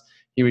podcast,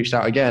 he reached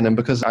out again. And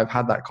because I've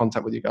had that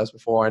contact with you guys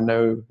before, I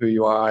know who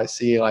you are. I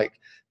see like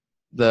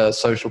the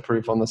social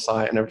proof on the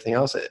site and everything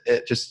else.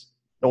 It just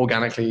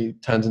organically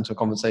turns into a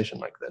conversation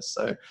like this.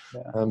 So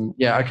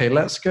okay,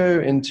 let's go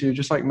into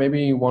just like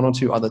maybe one or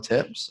two other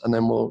tips, and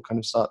then we'll kind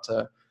of start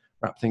to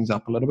wrap things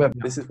up a little bit.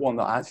 This is one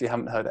that I actually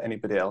haven't heard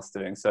anybody else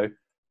doing. So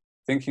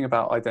thinking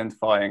about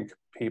identifying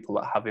people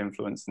that have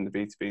influence in the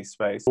B2B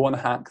space, one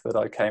hack that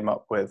I came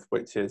up with,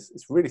 which is,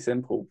 it's really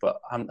simple, but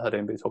I haven't heard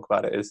anybody talk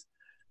about it, is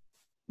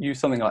use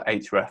something like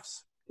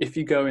Ahrefs. If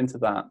you go into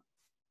that,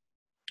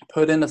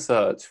 put in a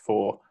search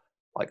for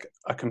like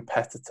a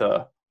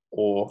competitor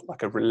or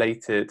like a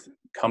related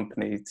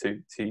company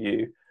to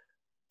you.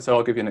 So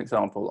I'll give you an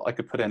example. I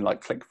could put in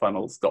like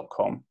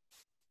clickfunnels.com.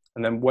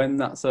 And then when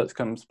that search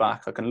comes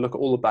back, I can look at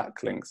all the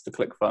backlinks to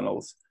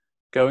ClickFunnels,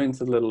 go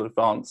into the little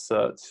advanced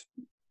search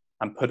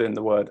and put in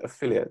the word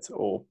affiliate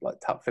or like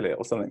Tapfiliate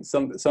or something,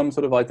 some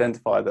sort of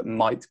identifier that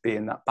might be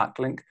in that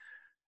backlink.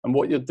 And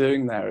what you're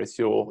doing there is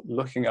you're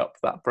looking up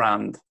that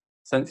brand,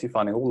 essentially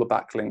finding all the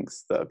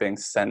backlinks that are being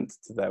sent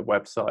to their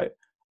website,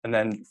 and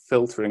then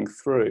filtering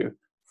through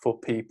for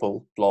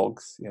people,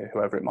 blogs,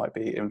 whoever it might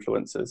be,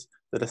 influencers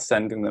that are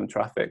sending them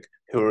traffic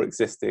who are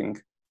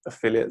existing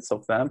affiliates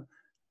of them.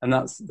 And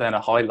that's then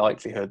a high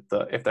likelihood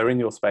that if they're in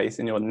your space,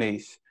 in your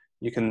niche,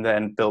 you can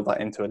then build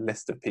that into a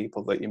list of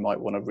people that you might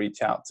want to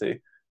reach out to.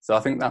 So I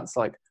think that's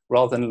like,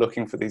 rather than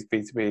looking for these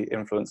B2B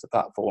influencer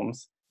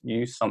platforms,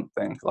 use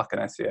something like an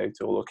SEO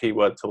tool or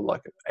keyword tool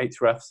like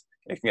Ahrefs.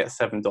 You can get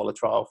a $7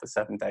 trial for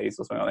 7 days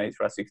or something on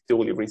Ahrefs. You can do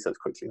all your research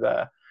quickly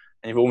there.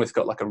 And you've almost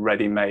got like a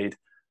ready-made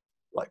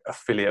like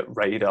affiliate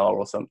radar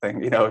or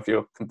something, of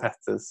your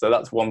competitors. So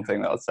that's one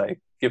thing that I'd say,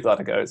 give that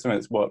a go. It's something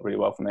that's worked really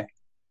well for me.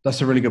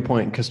 That's a really good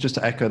point, because just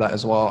to echo that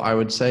as well, I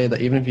would say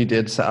that even if you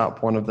did set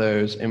up one of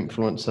those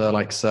influencer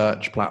like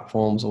search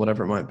platforms or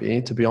whatever it might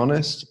be, to be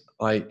honest,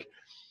 like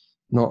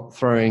not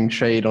throwing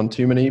shade on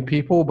too many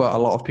people, but a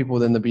lot of people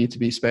within the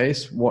B2B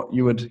space, what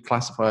you would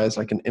classify as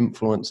like an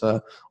influencer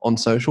on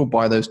social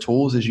by those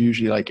tools is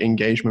usually like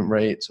engagement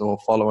rates or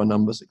follower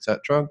numbers,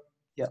 etc.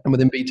 Yeah. And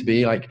within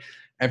B2B, like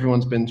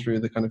everyone's been through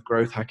the kind of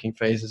growth hacking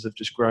phases of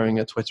just growing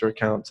a Twitter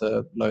account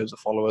to loads of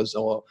followers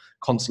or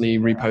constantly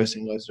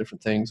reposting loads of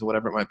different things or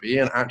whatever it might be.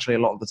 And actually a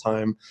lot of the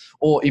time,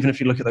 or even if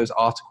you look at those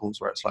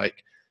articles where it's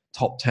like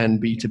top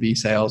 10 B2B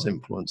sales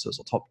influencers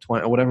or top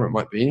 20 or whatever it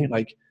might be,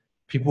 like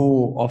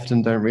people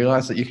often don't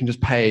realize that you can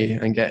just pay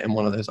and get in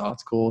one of those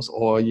articles,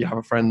 or you have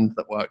a friend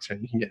that works here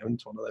and you can get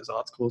into one of those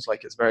articles.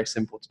 Like it's very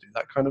simple to do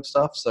that kind of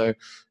stuff. So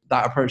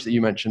that approach that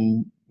you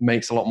mentioned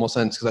makes a lot more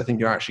sense, because I think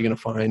you're actually going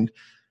to find,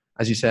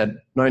 as you said,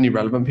 not only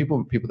relevant people,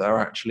 but people that are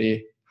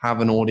actually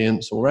have an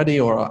audience already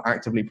or are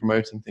actively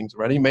promoting things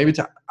already. Maybe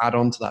to add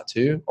on to that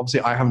too.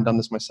 Obviously, I haven't done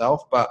this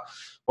myself, but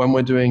when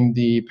we're doing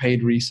the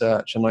paid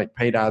research and like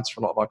paid ads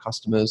for a lot of our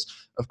customers,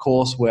 of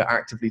course, we're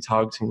actively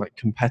targeting like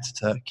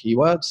competitor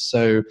keywords.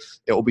 So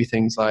it will be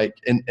things like,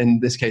 in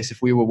this case,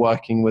 if we were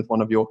working with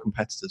one of your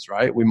competitors,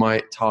 right, we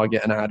might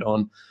target an ad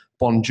on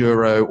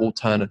Bonjoro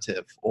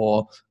alternative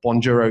or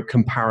Bonjoro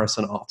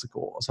comparison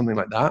article or something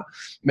like that.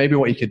 Maybe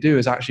what you could do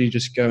is actually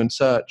just go and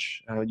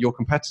search your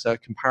competitor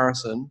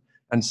comparison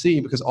and see,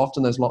 because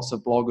often there's lots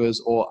of bloggers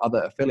or other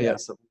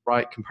affiliates that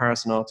write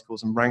comparison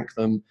articles and rank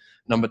them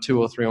number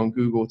 2 or 3 on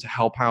Google to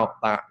help out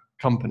that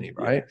company,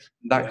 right?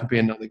 That could be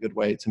another good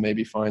way to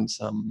maybe find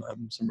some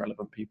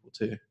relevant people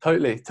too.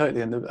 Totally.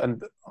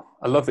 And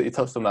I love that you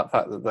touched on that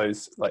fact that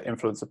those like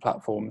influencer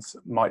platforms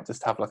might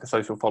just have like a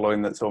social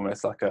following that's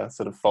almost like a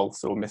sort of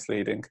false or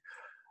misleading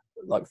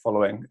like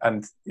following.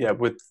 And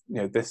with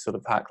this sort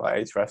of hack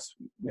like Ahrefs,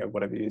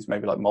 whatever you use,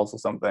 maybe like Moz or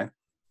something,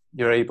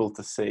 you're able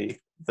to see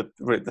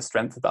the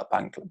strength of that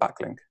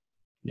backlink.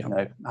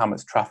 How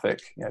much traffic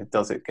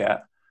does it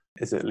get?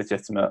 Is it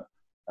legitimate?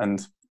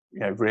 And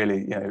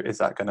really, is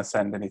that going to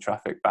send any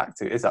traffic back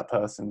to? Is that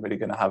person really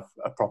going to have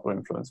a proper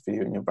influence for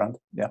you and your brand?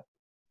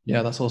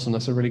 Yeah, that's awesome.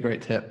 That's a really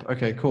great tip.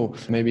 Okay, cool.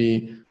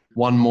 Maybe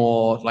one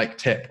more like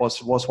tip.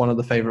 What's one of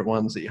the favorite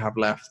ones that you have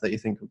left that you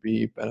think would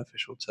be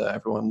beneficial to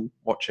everyone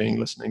watching,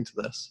 listening to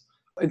this?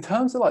 In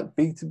terms of like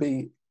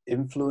B2B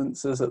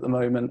influencers at the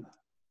moment,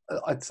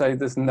 I'd say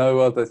there's no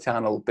other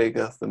channel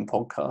bigger than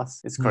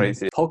podcasts. It's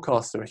crazy.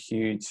 Podcasts are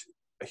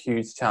a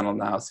huge channel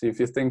now. So if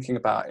you're thinking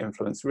about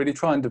influence, really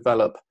try and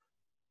develop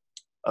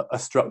a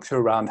structure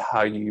around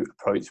how you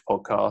approach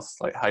podcasts,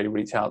 like how you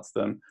reach out to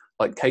them.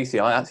 Like Casey,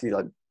 I actually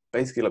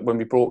basically when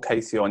we brought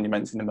Casey on, you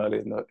mentioned him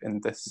earlier in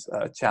this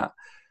chat,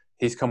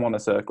 he's come on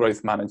as a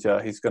growth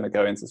manager. He's going to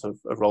go into sort of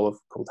a role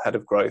called head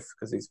of growth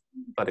because he's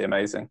bloody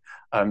amazing.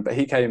 But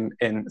he came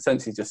in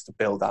essentially just to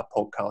build our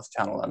podcast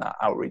channel and our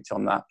outreach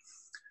on that.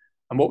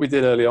 And what we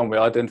did early on, we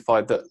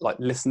identified that like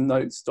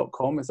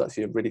listennotes.com is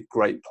actually a really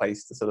great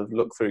place to sort of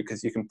look through,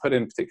 because you can put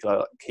in particular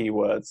like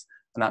keywords,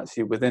 and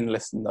actually within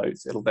Listen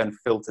Notes, it'll then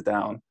filter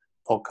down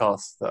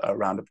podcasts that are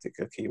around a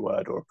particular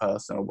keyword or a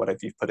person or whatever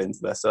you've put into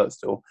their search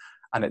tool.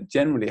 And it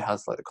generally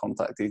has like the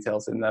contact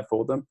details in there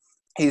for them.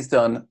 He's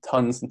done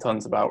tons and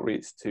tons of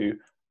outreach to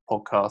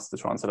podcasts to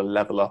try and sort of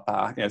level up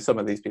our, some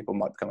of these people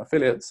might become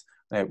affiliates.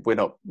 We're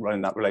not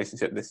running that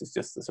relationship. This is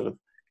just a sort of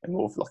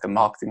more of like a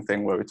marketing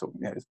thing where we talk,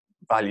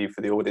 value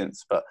for the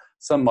audience, but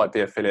some might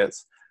be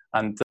affiliates.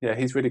 And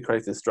he's really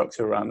created a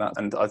structure around that.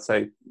 And I'd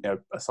say,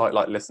 a site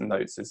like Listen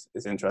Notes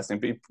is interesting,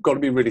 but you've got to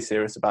be really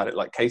serious about it.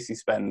 Like Casey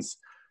spends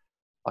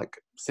like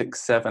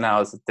 6-7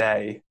 hours a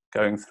day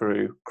going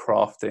through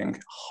crafting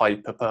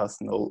hyper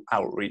personal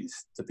outreach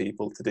to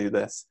people to do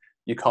this.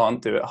 You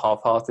can't do it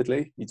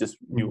half-heartedly.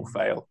 You'll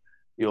fail.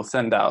 You'll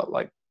send out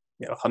like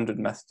 100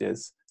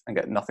 messages and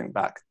get nothing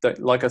back.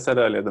 Like I said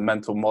earlier, the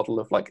mental model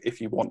of like, if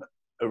you want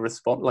a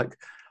response, like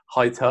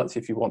high touch,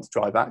 if you want to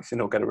drive action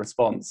or get a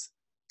response,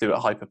 do it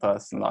hyper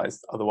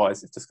personalized.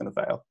 Otherwise it's just going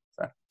to fail.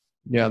 So.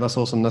 Yeah, that's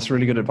awesome. That's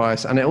really good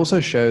advice. And it also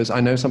shows, I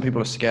know some people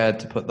are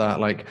scared to put that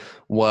like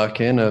work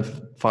in of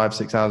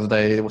 5-6 hours a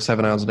day or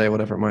 7 hours a day,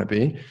 whatever it might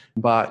be.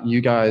 But you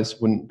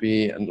guys wouldn't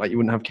be, and like you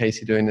wouldn't have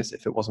Casey doing this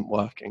if it wasn't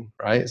working,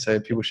 right? So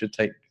people should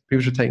take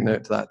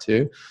note to that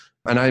too.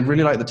 And I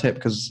really like the tip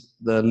because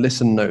the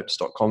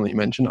listennotes.com that you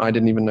mentioned, I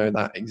didn't even know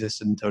that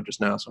existed until just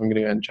now. So I'm going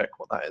to go and check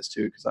what that is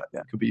too, because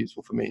that could be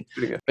useful for me.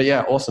 But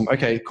yeah, awesome.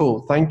 Okay,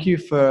 cool. Thank you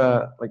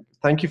for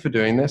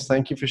doing this.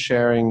 Thank you for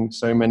sharing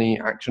so many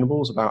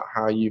actionables about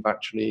how you've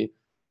actually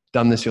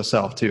done this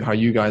yourself too, how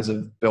you guys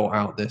have built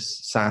out this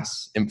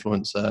SaaS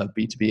influencer,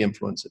 B2B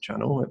influencer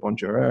channel at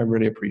Bonjoro. I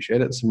really appreciate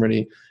it. Some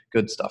really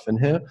good stuff in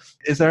here.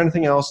 Is there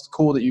anything else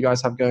cool that you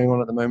guys have going on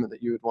at the moment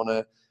that you would want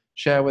to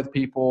share with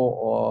people?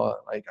 Or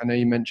like, I know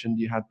you mentioned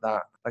you had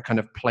that kind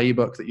of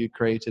playbook that you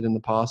created in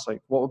the past.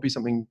 Like what would be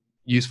something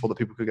useful that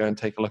people could go and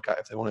take a look at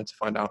if they wanted to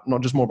find out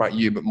not just more about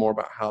you, but more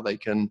about how they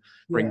can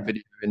bring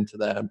video into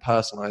their and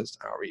personalized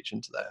outreach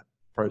into their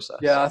process?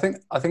 Yeah, I think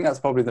that's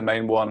probably the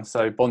main one.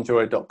 So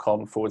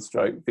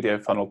bonjoro.com/video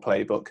funnel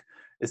playbook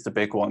is the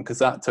big one, because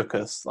that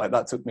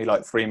took me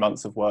like 3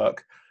 months of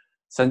work,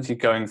 essentially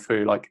going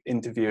through like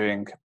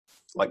interviewing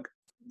like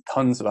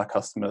tons of our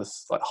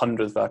customers, like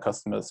hundreds of our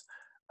customers,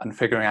 and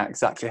figuring out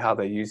exactly how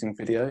they're using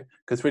video.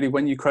 Because really,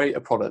 when you create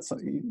a product,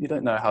 you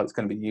don't know how it's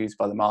going to be used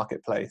by the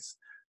marketplace.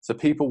 So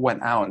people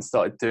went out and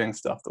started doing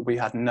stuff that we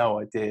had no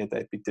idea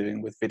they'd be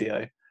doing with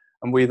video.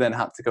 And we then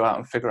had to go out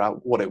and figure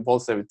out what it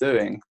was they were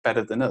doing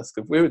better than us.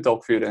 Because we were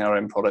dog fooding our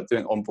own product,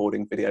 doing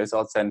onboarding videos.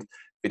 I'd send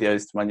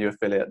videos to my new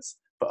affiliates.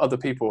 But other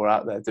people were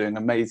out there doing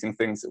amazing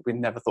things that we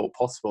never thought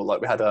possible.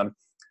 Like we had an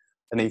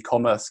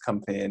e-commerce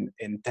company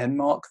in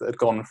Denmark that had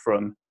gone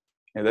from,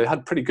 they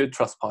had pretty good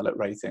Trustpilot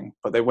rating,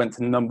 but they went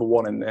to number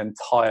 1 in the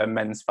entire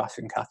men's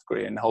fashion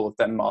category in the whole of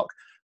Denmark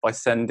by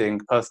sending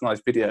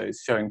personalized videos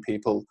showing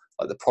people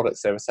like the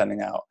products they were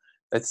sending out.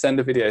 They'd send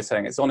a video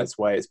saying it's on its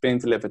way, it's being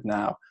delivered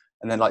now.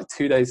 And then like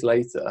 2 days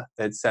later,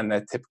 they'd send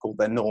their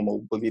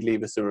normal, will you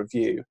leave us a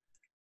review?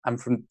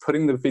 And from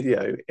putting the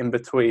video in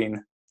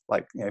between,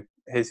 like,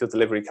 here's your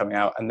delivery coming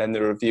out, and then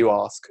the review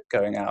ask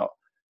going out,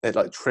 they'd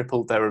like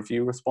tripled their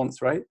review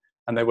response rate.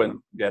 And they went,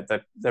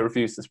 their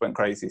reviews just went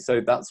crazy. So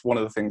that's one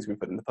of the things we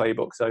put in the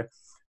playbook. So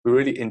we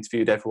really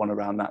interviewed everyone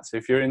around that. So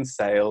if you're in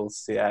sales,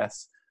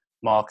 CS,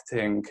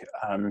 marketing,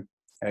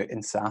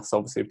 in SaaS,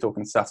 obviously we're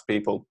talking SaaS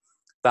people,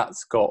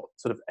 that's got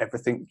sort of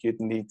everything you'd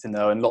need to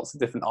know and lots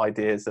of different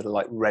ideas that are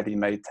like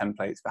ready-made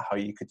templates for how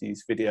you could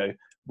use video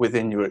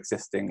within your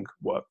existing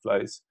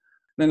workflows.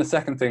 And then the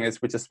second thing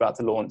is we're just about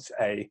to launch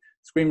a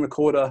screen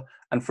recorder.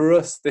 And for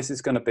us, this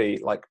is going to be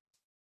like,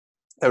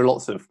 there are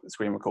lots of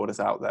screen recorders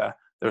out there.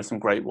 There are some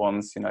great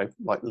ones,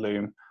 like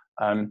Loom.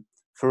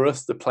 For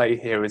us, the play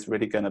here is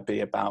really going to be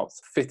about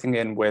fitting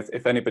in with,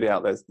 if anybody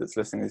out there that's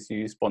listening has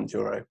used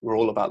Bonjoro, we're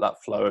all about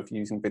that flow of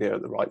using video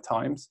at the right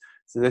times.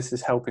 So this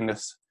is helping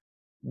us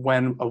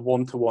when a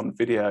one-to-one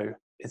video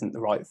isn't the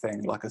right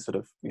thing, like a sort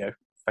of,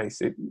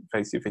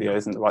 face-to video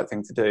isn't the right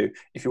thing to do.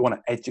 If you want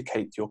to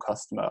educate your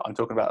customer, I'm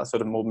talking about a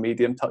sort of more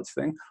medium touch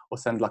thing, or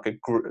send like a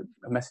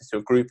message to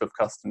a group of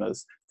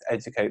customers to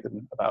educate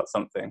them about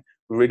something.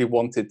 We really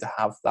wanted to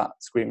have that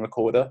screen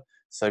recorder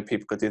so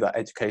people could do that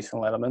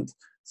educational element.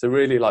 So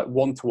really like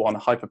one-to-one,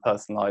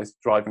 hyper-personalized,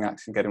 driving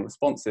action, getting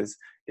responses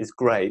is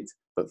great,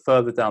 but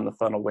further down the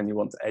funnel when you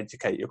want to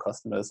educate your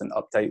customers and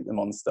update them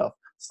on stuff,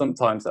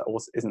 sometimes that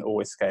also isn't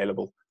always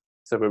scalable.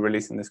 So we're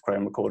releasing this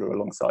Chrome recorder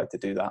alongside to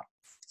do that.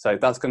 So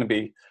that's going to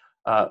be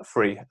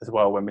free as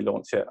well when we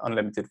launch it,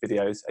 unlimited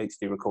videos,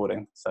 HD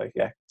recording. So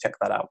yeah, check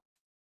that out.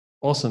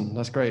 Awesome.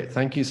 That's great.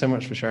 Thank you so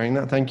much for sharing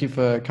that. Thank you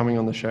for coming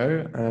on the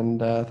show,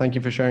 and thank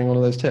you for sharing all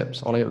of those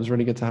tips. Ollie, it was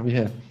really good to have you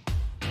here.